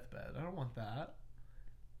his deathbed. I don't want that.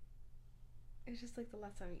 It's just, the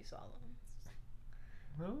last time you saw them.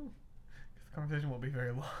 No. The conversation won't be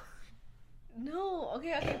very long. No.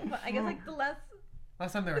 Okay. But I guess, the last...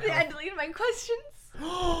 Last time they were... I deleted my questions. They're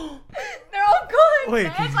all gone. Wait.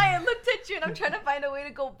 That's why I looked at you and I'm trying to find a way to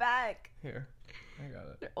go back. Here. I got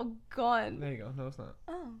it. They're all gone. There you go. No, it's not.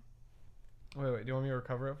 Oh. Wait. Do you want me to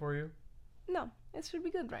recover it for you? No. It should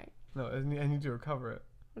be good, right? No, I need to recover it.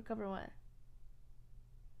 Recover what?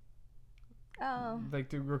 Oh.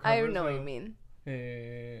 To recover I know what you mean.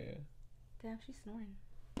 Yeah. Damn, she's snoring.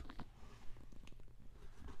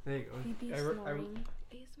 There you go. Baby snoring.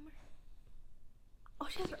 ASMR. Oh,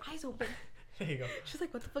 she has her eyes open. There you go. She's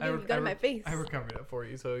like, what the fuck have you got in my face? I recovered it for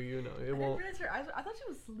you, so you know it won't. I didn't realize her eyes. I thought she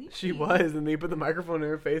was sleeping. She was, and they put the microphone in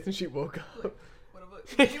her face, and she woke up. What about?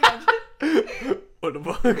 Can you imagine? What the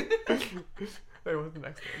fuck? Wait, what's the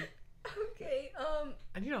next one? Okay.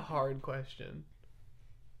 I need a hard question.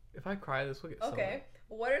 If I cry, this will get. Okay.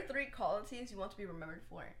 What are 3 qualities you want to be remembered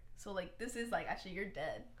for? So this is actually you're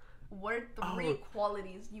dead. What are 3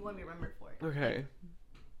 qualities you want to be remembered for? Okay.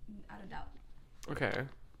 Out of doubt. Okay.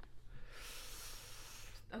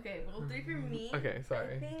 Okay, well, 3 for me. Okay,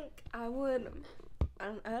 sorry. I think I would.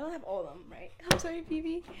 I don't have all of them, right? I'm sorry,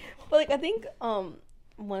 PB. But I think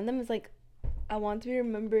one of them is I want to be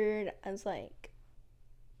remembered as like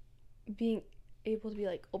being able to be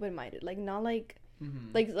like open-minded, like not like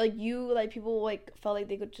like you, like people like felt like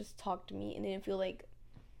they could just talk to me and they didn't feel like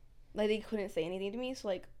they couldn't say anything to me. So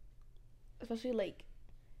like especially like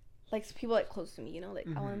people like close to me, you know, like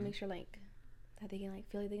I want to make sure like that they can like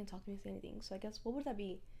feel like they can talk to me and say anything. So I guess what would that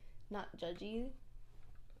be? Not judgy.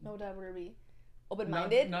 What would that word be?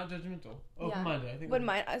 Open-minded. Not judgmental. Open-minded. Yeah. I think.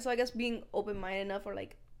 Open-minded. So I guess being open-minded enough, or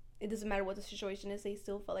like it doesn't matter what the situation is, they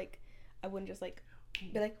still felt like I wouldn't just like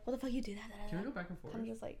be like, what the fuck you did that. Can we go back and forth? Kind of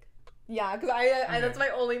just like, yeah, because I that's my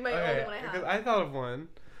only one I have. Because I thought of one.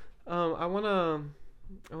 I wanna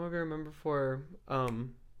be remembered for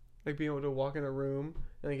like being able to walk in a room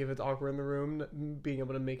and like if it's awkward in the room, being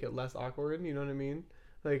able to make it less awkward. You know what I mean?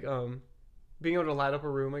 Like being able to light up a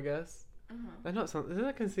room, I guess. I know isn't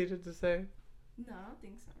that conceited to say? No, I don't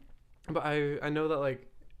think so. But I know that like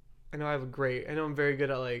I know I'm very good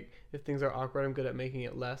at like if things are awkward, I'm good at making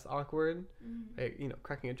it less awkward. Like, you know,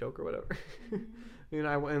 cracking a joke or whatever. You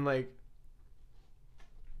know, and like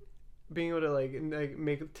being able to like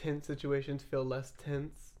make tense situations feel less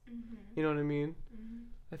tense. You know what I mean?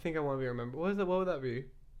 I think I want to be remembered. What would that be?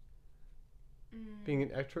 Being an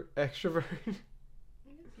extrovert.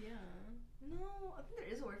 Yeah. No, I think there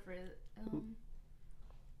is a word for it.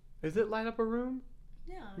 Is it light up a room?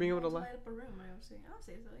 Yeah. Being able to light up a room, I would say. I'll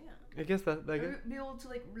say so. Yeah. I guess that like be able to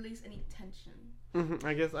like release any tension.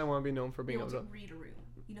 I guess I want to be known for being able to read a room.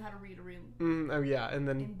 You know how to read a room. Oh yeah, and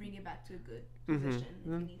bring it back to a good position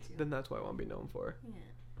if you need to. Then that's what I want to be known for. Yeah.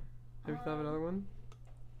 Have you thought of another one?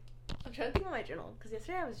 I'm trying to think of my journal because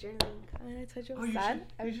yesterday I was journaling and I told you I was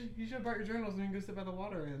sad. You should have brought your journal so you can go sit by the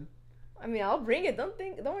water in. I mean, I'll bring it. Don't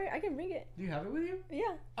worry. I can bring it. Do you have it with you?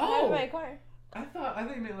 Yeah. Oh. I have it in my car. I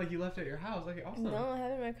thought you meant like you left it at your house. Okay, awesome. No, I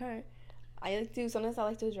have it in my car. Sometimes I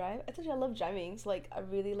like to drive. I told you I love driving, so like I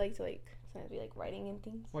really like to like sometimes be like writing and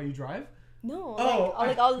things. While you drive? No.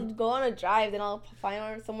 I'll go on a drive, then I'll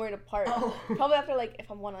find somewhere to park. Oh. Probably after like if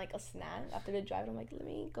I want like a snack after the drive, I'm like, let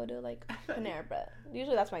me go to like Panera Bread.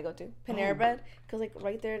 Usually that's my go-to, Panera Bread, because like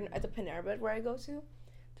right there at the Panera Bread where I go to,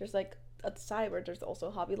 there's like at the side where there's also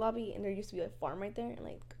Hobby Lobby, and there used to be a farm right there, and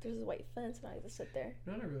like there's a white fence, and I just sit there.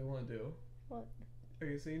 You know what I really want to do? What?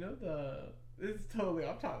 Okay, so you know this is totally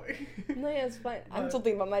off topic. No, yeah, it's fine. I'm still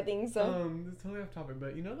thinking about my things, so. This is totally off topic,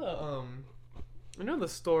 but you know the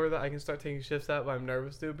store that I can start taking shifts at, but I'm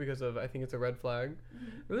nervous to because of I think it's a red flag. I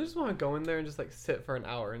really just want to go in there and just like sit for an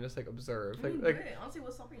hour and just like observe. Honestly,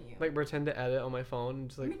 what's stopping you? Like pretend to edit on my phone and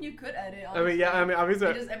just like. I mean, you could edit. Honestly.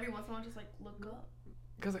 Obviously. Just every once in a while, just like look up.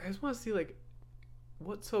 Because like, I just want to see like,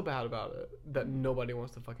 what's so bad about it that nobody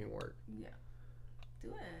wants to fucking work. Yeah. Do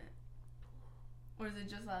it. Or is it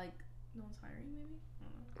just like no one's hiring? Maybe.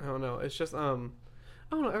 I don't know. It's just I don't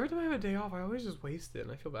know. Every time I have a day off, I always just waste it,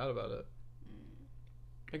 and I feel bad about it.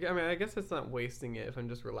 I guess it's not wasting it if I'm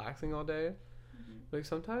just relaxing all day. Like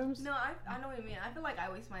sometimes. No, I know what you mean. I feel like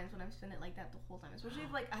I waste mine when I'm spending it like that the whole time. Especially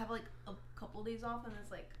if like I have like a couple days off and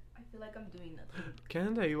it's like I feel like I'm doing nothing. Can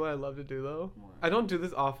I tell you what I love to do though? What? I don't do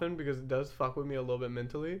this often because it does fuck with me a little bit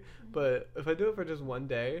mentally. But if I do it for just one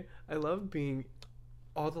day, I love being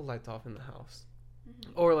all the lights off in the house.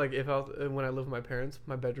 Or like when I live with my parents,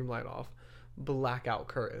 my bedroom light off, blackout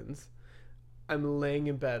curtains. I'm laying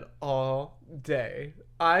in bed all day.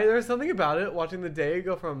 There's something about it, watching the day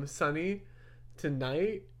go from sunny to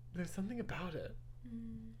night. There's something about it.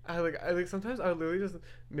 I like sometimes I would literally just,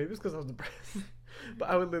 maybe it's because I was depressed, but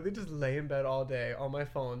I would literally just lay in bed all day on my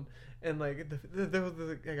phone, and like there was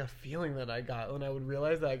like a feeling that I got when I would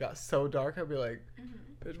realize that I got so dark. I'd be like,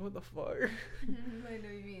 bitch, what the fuck? I know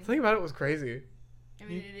what you mean. Something about it was crazy. I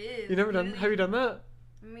mean, it is. You never done? Have you done that?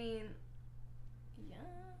 I mean, yeah.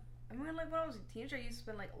 I mean, like when I was a teenager, I used to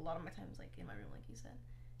spend like a lot of my time like in my room, like you said,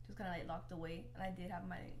 just kind of like locked away. And I did have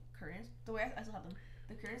my curtains. The way I still have them.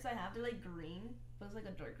 The curtains I have, they're like green, but it's like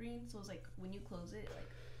a dark green. So it's like when you close it, like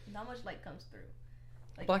not much light comes through.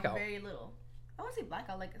 Like blackout. Very little. I wouldn't say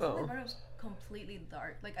blackout. Like it's not like my room's completely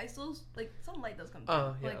dark. Like I still like some light does come through.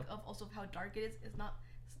 Yeah. But like also how dark it is. It's not.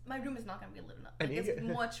 My room is not gonna be lit up. Like it's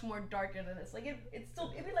much more darker than this. Like it'd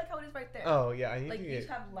be like how it is right there. Oh yeah, I need like to you just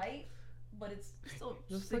have light, but it's still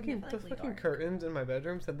the fucking dark. curtains in my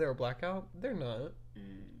bedroom said they were blackout. They're not.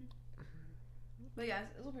 But yeah,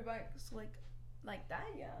 it's will be like that.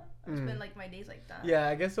 Yeah, I spend like my days like that. Yeah,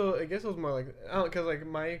 I guess so. I guess it was more like because like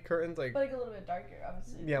my curtains like. But like a little bit darker,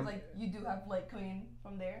 obviously. Yeah. Like you do have light coming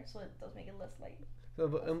from there, so it does make it less light.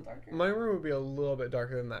 So, my room would be a little bit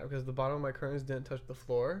darker than that because the bottom of my curtains didn't touch the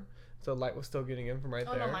floor, so light was still getting in from right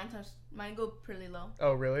there. Oh no, mine go pretty low.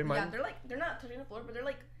 Oh really? Yeah, they're not touching the floor, but they're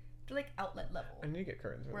like outlet level. I need to get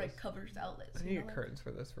curtains for where this. it covers the outlets. I need to get curtains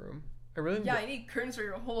for this room. I need curtains for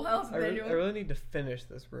your whole house. I really need to finish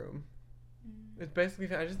this room. It's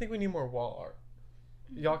basically. I just think we need more wall art.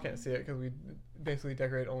 Y'all can't see it because we basically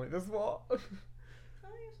decorate only this wall. Oh,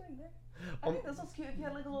 you're saying that. I think this was cute if you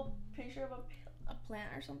had like a little picture of a plant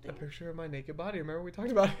or something. A picture of my naked body. Remember we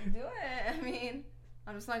talked about it? Do it. I mean,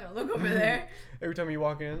 I'm just not gonna look over there. Every time you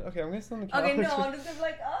walk in, okay, I'm gonna sit on the couch. Okay, no, I'm just gonna be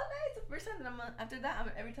like, oh, nice. The first time, then after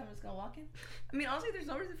that, every time I'm just gonna walk in. I mean, honestly, there's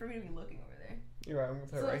no reason for me to be looking over there. You're right. I'm gonna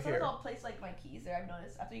put it right here. So I'll place like my keys there. I've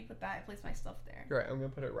noticed after you put that, I place my stuff there. You're right. I'm gonna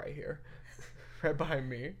put it right here, right behind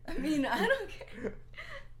me. I mean, I don't care.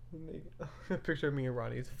 A picture of me and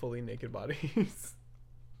Ronnie's fully naked bodies.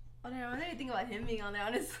 Oh no, I didn't think about him being on there,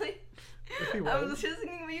 honestly. If he was. I was just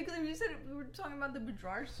thinking about you because you said we were talking about the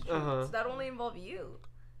boudoir street, so that only involve you.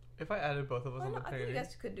 If I added both of us on the painting. I think you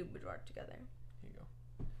guys could do boudoir together. Here you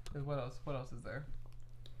go. What else? What else is there?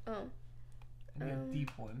 Oh. I need a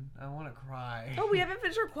deep one. I want to cry. Oh, we haven't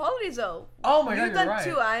finished our qualities though. Oh my god, you're right.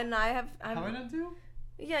 You've done 2, have I done 2?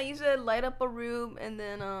 Yeah, you said light up a room and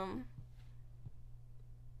then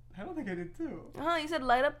I don't think I did 2. You said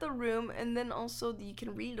light up the room and then also you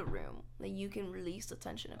can read the room. Like you can release the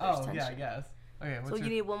tension if there's tension. Yeah, I guess. Okay, so you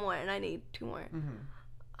need 1 more and I need 2 more.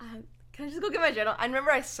 Mm-hmm. Can I just go get my journal? I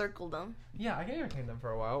remember I circled them. Yeah, I can entertain them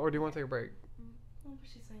for a while. Or do you want to take a break? Oh, but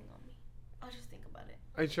she's saying on me. I'll just think about it.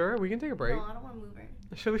 Are you sure? We can take a break. No, I don't want to move her.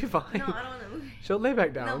 She'll be fine. No, I don't want to move her. She'll lay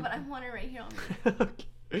back down. No, but I want her right here on me.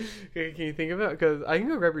 Okay, can you think of it? Because I can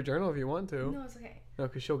go grab your journal if you want to. No, it's okay. No,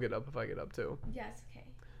 because she'll get up if I get up too. Yeah, it's okay.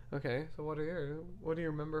 Okay, so what do you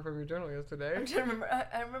remember from your journal yesterday? I'm trying to remember.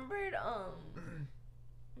 I remembered I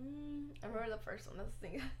remember the first one. That's the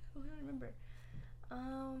thing. What do I remember?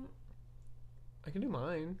 I can do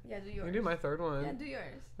mine. Yeah, do yours. You can do my third one. Yeah, do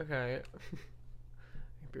yours. Okay.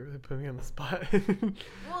 You're really putting me on the spot. Well,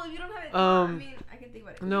 if you don't have it, I mean, I can think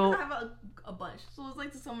about it. No. I have a bunch, so it's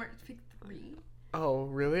like to somewhere to pick 3. Oh,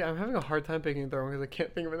 really? I'm having a hard time picking a third one because I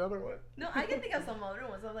can't think of another one. No, I can think of some other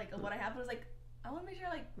ones. Of like what I have, but it's like I want to make sure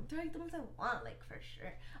like they're like the ones I want, like for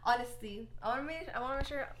sure. Honestly, I want to make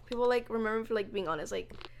sure people like remember me for like being honest,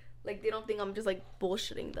 like they don't think I'm just like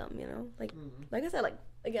bullshitting them, you know? Like like I said, like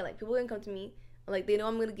again, like people can come to me, and, like they know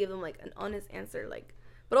I'm gonna give them like an honest answer, like,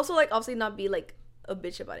 but also like obviously not be like a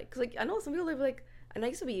bitch about it, cause like I know some people are like, and I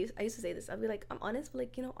used to say this, I'd be like, I'm honest, but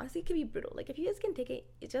like, you know, honestly it can be brutal. Like if you guys can take it,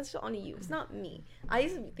 it's just on you. It's not me. I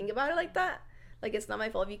used to think about it like that. Like it's not my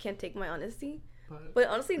fault if you can't take my honesty. But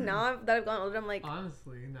honestly, now that I've gotten older, I'm like,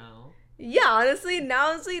 honestly now. Yeah, honestly,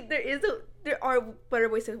 there are better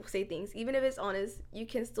ways to say things. Even if it's honest, you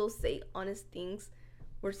can still say honest things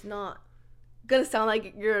where it's not gonna sound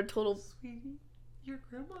like you're a total. Sweetie, your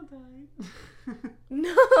grandma died.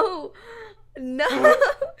 No,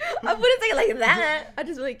 I wouldn't say it like that. I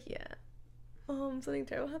just be like, yeah. Something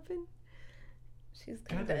terrible happened. She's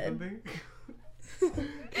kind of dead.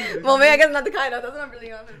 Well, maybe I guess not the kind of. That's not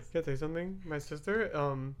really honest. Can I say something? My sister,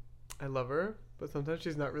 I love her, but sometimes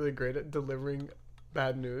she's not really great at delivering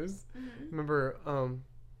bad news. Remember,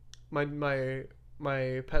 my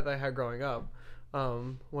pet that I had growing up,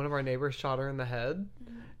 one of our neighbors shot her in the head.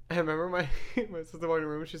 And I remember my sister walked in the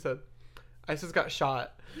room and she said, "I just got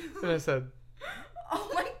shot," and I said,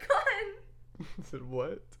 "Oh my god!" I said,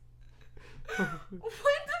 "What?" What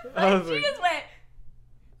the fuck? She just went,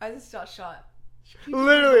 "I just got shot."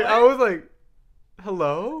 Literally, I was like,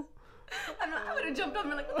 "Hello?" I would have jumped up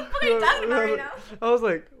and been like, "What the fuck are you talking about right now?" I was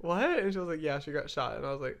like, "What?" And she was like, "Yeah, she got shot." And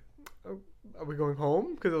I was like, "Oh, are we going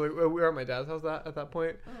home?" Because like, we were at my dad's house at that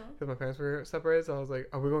point because my parents were separated. So I was like,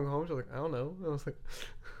 "Are we going home?" She was like, "I don't know." And I was like,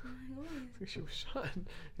 "She was shot."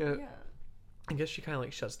 Yeah. I guess she kind of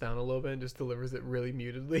like shuts down a little bit and just delivers it really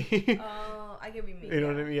mutedly. Oh, I get what you mean. You know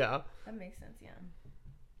what I mean? Yeah. That makes sense. Yeah.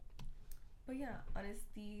 But yeah,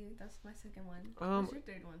 honesty. That's my second one. What's your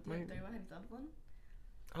third one? Do you have a third one? Have you thought of one?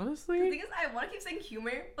 Honestly, the thing is, I want to keep saying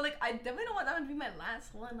humor, but like, I definitely don't want that one to be my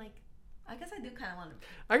last one. Like, I guess I do kind of want to.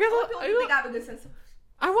 I guess people think I have a good sense of.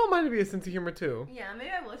 I want mine to be a sense of humor too. Yeah,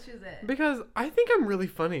 maybe I will choose it. Because I think I'm really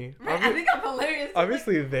funny. Right, I think I'm hilarious.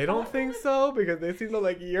 Obviously, they don't think so because they seem to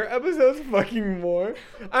like your episodes fucking more.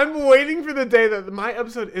 I'm waiting for the day that my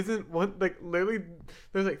episode isn't one, like literally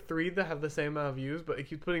there's like 3 that have the same amount of views, but it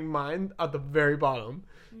keeps putting mine at the very bottom.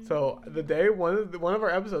 So the day one of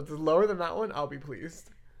our episodes is lower than that one, I'll be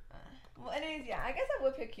pleased. Well, anyways, yeah, I guess I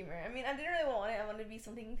would pick humor. I mean, I didn't really want it. I want to be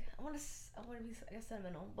something. I want to be, I guess,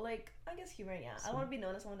 sentimental. But like, I guess humor. Yeah, I want to be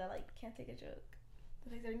known as someone that like can't take a joke.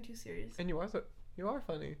 That like they're too serious. And you are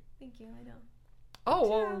funny. Thank you. I know.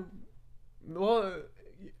 Oh well,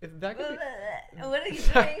 that could be. What are you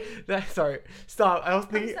doing? Sorry. Stop. I was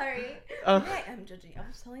thinking. I'm sorry. I'm judging. I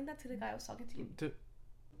was telling that to the guy I was talking to.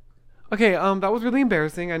 Okay, that was really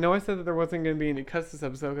embarrassing. I know I said that there wasn't going to be any cuts this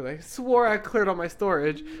episode because I swore I cleared all my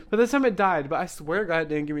storage, but this time it died. But I swear God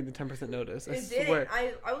didn't give me the 10% notice. I swear.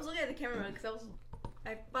 Didn't. I was looking at the camera because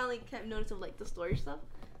I finally kept notice of like the storage stuff,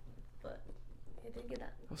 but it didn't get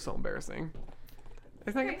that. That was so embarrassing.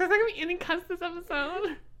 There's not going to be any cuts this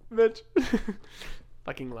episode. Bitch.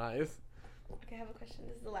 Fucking lies. Okay, I have a question.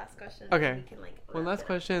 This is the last question. Okay. We can, one last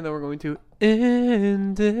question, then we're going to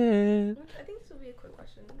end it. I think this will be a quick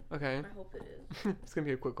question. Okay. I hope it is. It's going to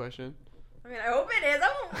be a quick question. I mean, I hope it is.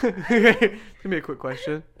 It's going to be a quick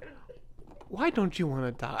question. Why don't you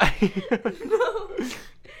want to die? No.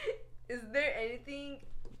 Is there anything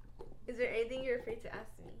you're afraid to ask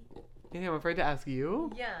me? Yeah, I'm afraid to ask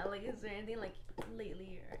you. Yeah, like, is there anything, like,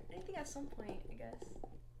 lately or anything at some point, I guess,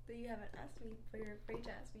 that you haven't asked me, but you're afraid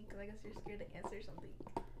to ask me because I guess you're scared to answer something?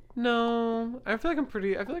 No. I feel like I'm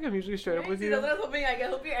usually straight up with you. That's what I was hoping. I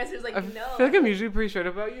hope your answer is like, no. I feel like I'm usually pretty straight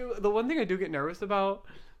up about you. The one thing I do get nervous about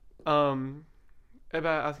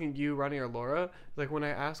asking you, Ronnie, or Laura, is, like, when I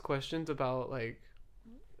ask questions about, like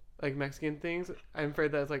Mexican things, I'm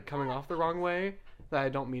afraid that it's, like, coming off the wrong way, that I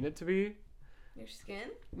don't mean it to be. Your skin?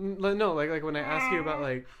 No, like when I ask you about,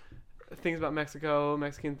 like, things about Mexico,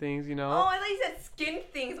 Mexican things, you know? Oh, I thought you said skin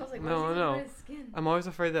things. I was like, no. Skin? I'm always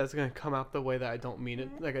afraid that it's gonna come out the way that I don't mean it.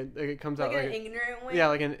 Like it comes out like an ignorant way.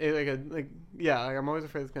 Yeah, I'm always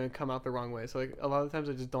afraid it's gonna come out the wrong way. So, like, a lot of times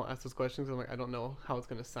I just don't ask those questions. I'm like, I don't know how it's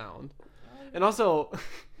gonna sound. And also,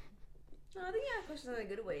 no, I think you ask questions in a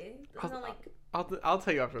good way. It's not like. I'll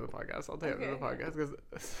tell you after the podcast. Because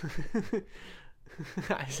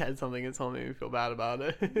I said something and someone made me feel bad about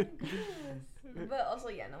it. Oh, but also,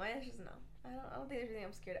 yeah, no, my answer is no. I don't think there's anything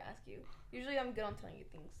I'm scared to ask you. Usually I'm good on telling you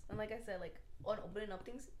things. And like I said, like, on opening up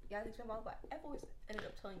things, yeah, it takes me a while, but I've always ended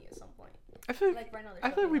up telling you at some point. I feel like right now,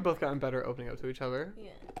 I feel like we've both gotten better at opening up to each other.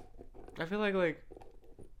 Yeah. I feel like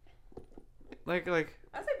I'd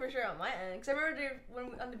say for sure on my end. Because I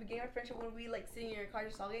remember on the beginning of our friendship, when we, like, sitting in your car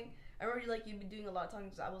just talking, I remember, like, you'd be doing a lot of talking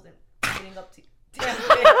because I wasn't getting up to. Damn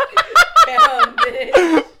bitch.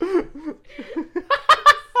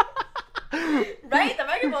 Right? The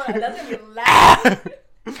microphone, that's gonna be loud.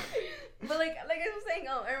 But like I was saying,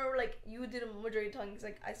 I remember, like, you did a majority of talking because,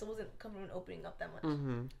 like, I still wasn't comfortable in opening up that much.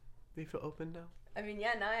 Mm-hmm. Do you feel open now? I mean,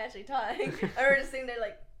 yeah, now I actually talk. I remember just sitting there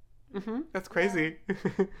like. Mm-hmm. That's crazy.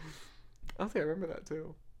 Yeah. Honestly, I remember that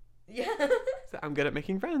too. Yeah. So I'm good at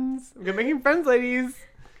making friends. I'm good at making friends, ladies.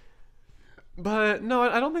 But no,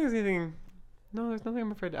 I don't think there's anything. No, there's nothing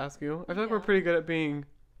I'm afraid to ask you. I feel like we're pretty good at being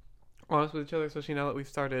honest with each other, especially now that we've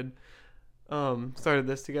started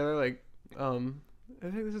this together. Like, I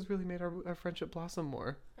think this has really made our friendship blossom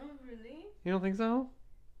more. Oh, really? You don't think so?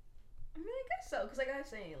 I mean, I guess so. Because, like I was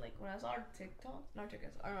saying, like, when I saw our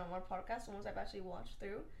podcast, the ones I've actually watched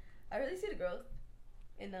through, I really see the growth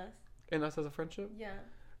in us. In us as a friendship? Yeah.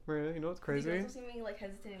 Maria, you know what's crazy? You also see me, like,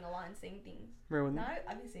 hesitating a lot and saying things. Maria, now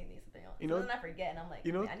I've been saying things something else. You know, then I forget, and I'm like,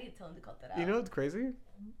 I need to tell him to cut that out. You know what's crazy?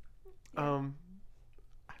 Yeah.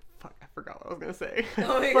 I forgot what I was gonna say.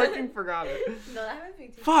 Oh my I fucking forgot it. No, that happens to me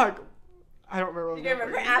too. Fuck! I don't remember what I was You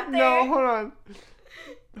remember say. after? No,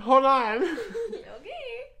 hold on.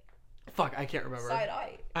 Okay. Fuck, I can't remember. Side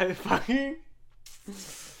eye. I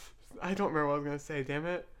don't remember what I was gonna say, damn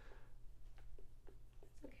it.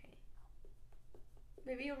 It's okay.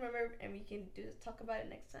 Maybe you'll remember and we can talk about it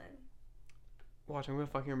next time. Watch, I'm gonna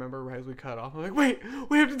fucking remember right as we cut off. I'm like, wait,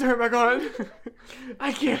 we have to turn it back on.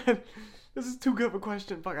 I can't. This is too good of a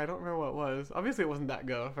question. Fuck, I don't remember what it was. Obviously, it wasn't that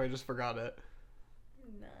good if I just forgot it.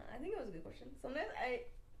 Nah, I think it was a good question. Sometimes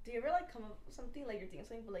do you ever, like, come up with something, like, you're thinking of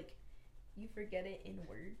something, but, like, you forget it in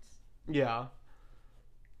words? Yeah.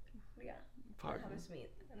 Yeah. Fuck. That happens to me,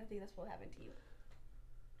 and I think that's what happened to you.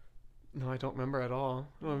 No, I don't remember at all.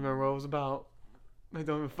 I don't remember what it was about. I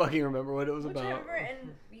don't even fucking remember what it was about. Remember,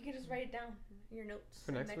 and you can just write it down in your notes.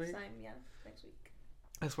 For next week? time, yeah, next week.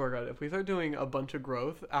 I swear to God, if we start doing a bunch of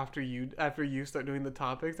growth after you start doing the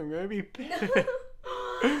topics, I'm gonna be pissed. No,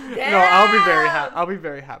 I'll be very happy. I'll be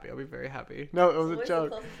very happy. No, it was a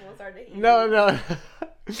joke. No. No.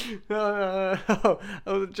 It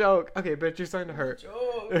was a joke. Okay, bitch, you're starting to hurt.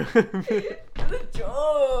 It was a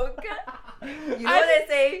joke. You know what they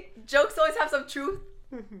say? Jokes always have some truth.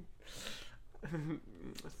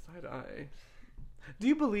 Side eye. Do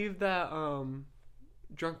you believe that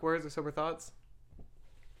drunk words are sober thoughts?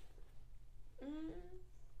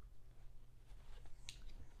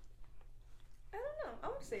 I don't know. I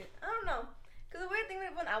would say I don't know. Because the weird thing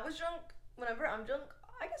is, whenever I'm drunk,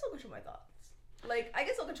 I can still control my thoughts. Like, I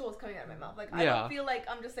can still control what's coming out of my mouth. Like, I don't feel like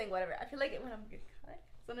I'm just saying whatever. I feel like when I'm getting high,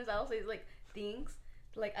 sometimes I'll say, like, things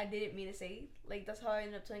like I didn't mean to say. Like, that's how I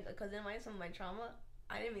ended up telling a cousin of mine some of my trauma.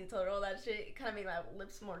 I didn't mean to tell her all that shit. It kind of made my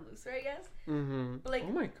lips more looser, I guess. But like,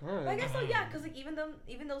 oh my god. I guess so, yeah. Because like even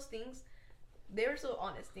those things, they were so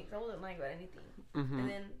honest things. I wasn't lying about anything.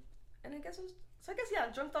 And I guess it was. So I guess yeah,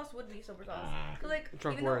 drunk thoughts would be sober thoughts. Cause like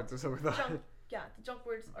drunk words are sober thoughts. The drunk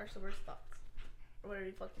words are sober thoughts, or whatever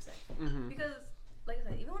the fuck you say. Because like I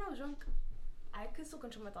said, even when I was drunk, I could still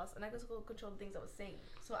control my thoughts and I could still control the things I was saying.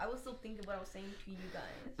 So I was still thinking what I was saying to you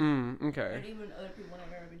guys. Okay. And even other people when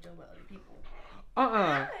I've ever been drunk with other people.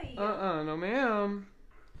 No ma'am.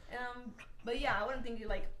 But yeah, I wouldn't think you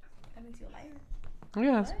like that makes you a liar.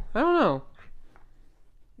 Yes. What? I don't know.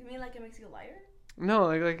 You mean like it makes you a liar? No,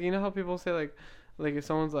 like you know how people say like if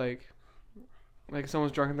someone's like if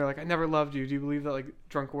someone's drunk and they're like, I never loved you. Do you believe that like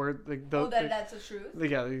drunk word like those? That's the truth. Do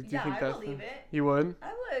you think I that's believe it. You would? I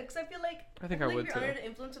would, because I feel like I think I would if too. you're under the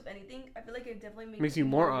influence of anything, I feel like it definitely makes you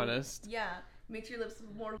more honest. Yeah, makes your lips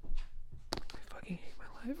more. I fucking hate my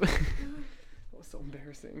life. That was so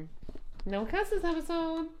embarrassing. No cuss this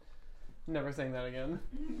episode. Never saying that again.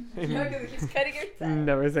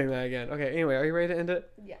 Never saying that again. Okay, anyway, are you ready to end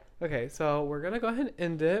it? Yeah. Okay, so we're going to go ahead and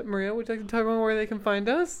end it. Maria, would you like to talk about where they can find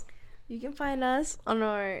us? You can find us on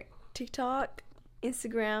our TikTok,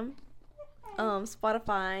 Instagram,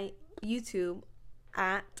 Spotify, YouTube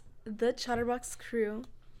at The Chatterbox Crew.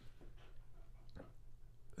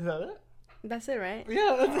 Is that it? That's it, right?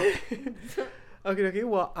 Yeah, that's it. Okay.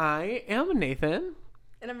 Well, I am Nathan.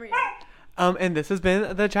 And I'm Maria. And this has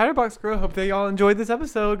been The Chatterbox Crew. Hope that y'all enjoyed this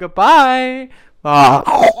episode. Goodbye.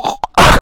 Bye.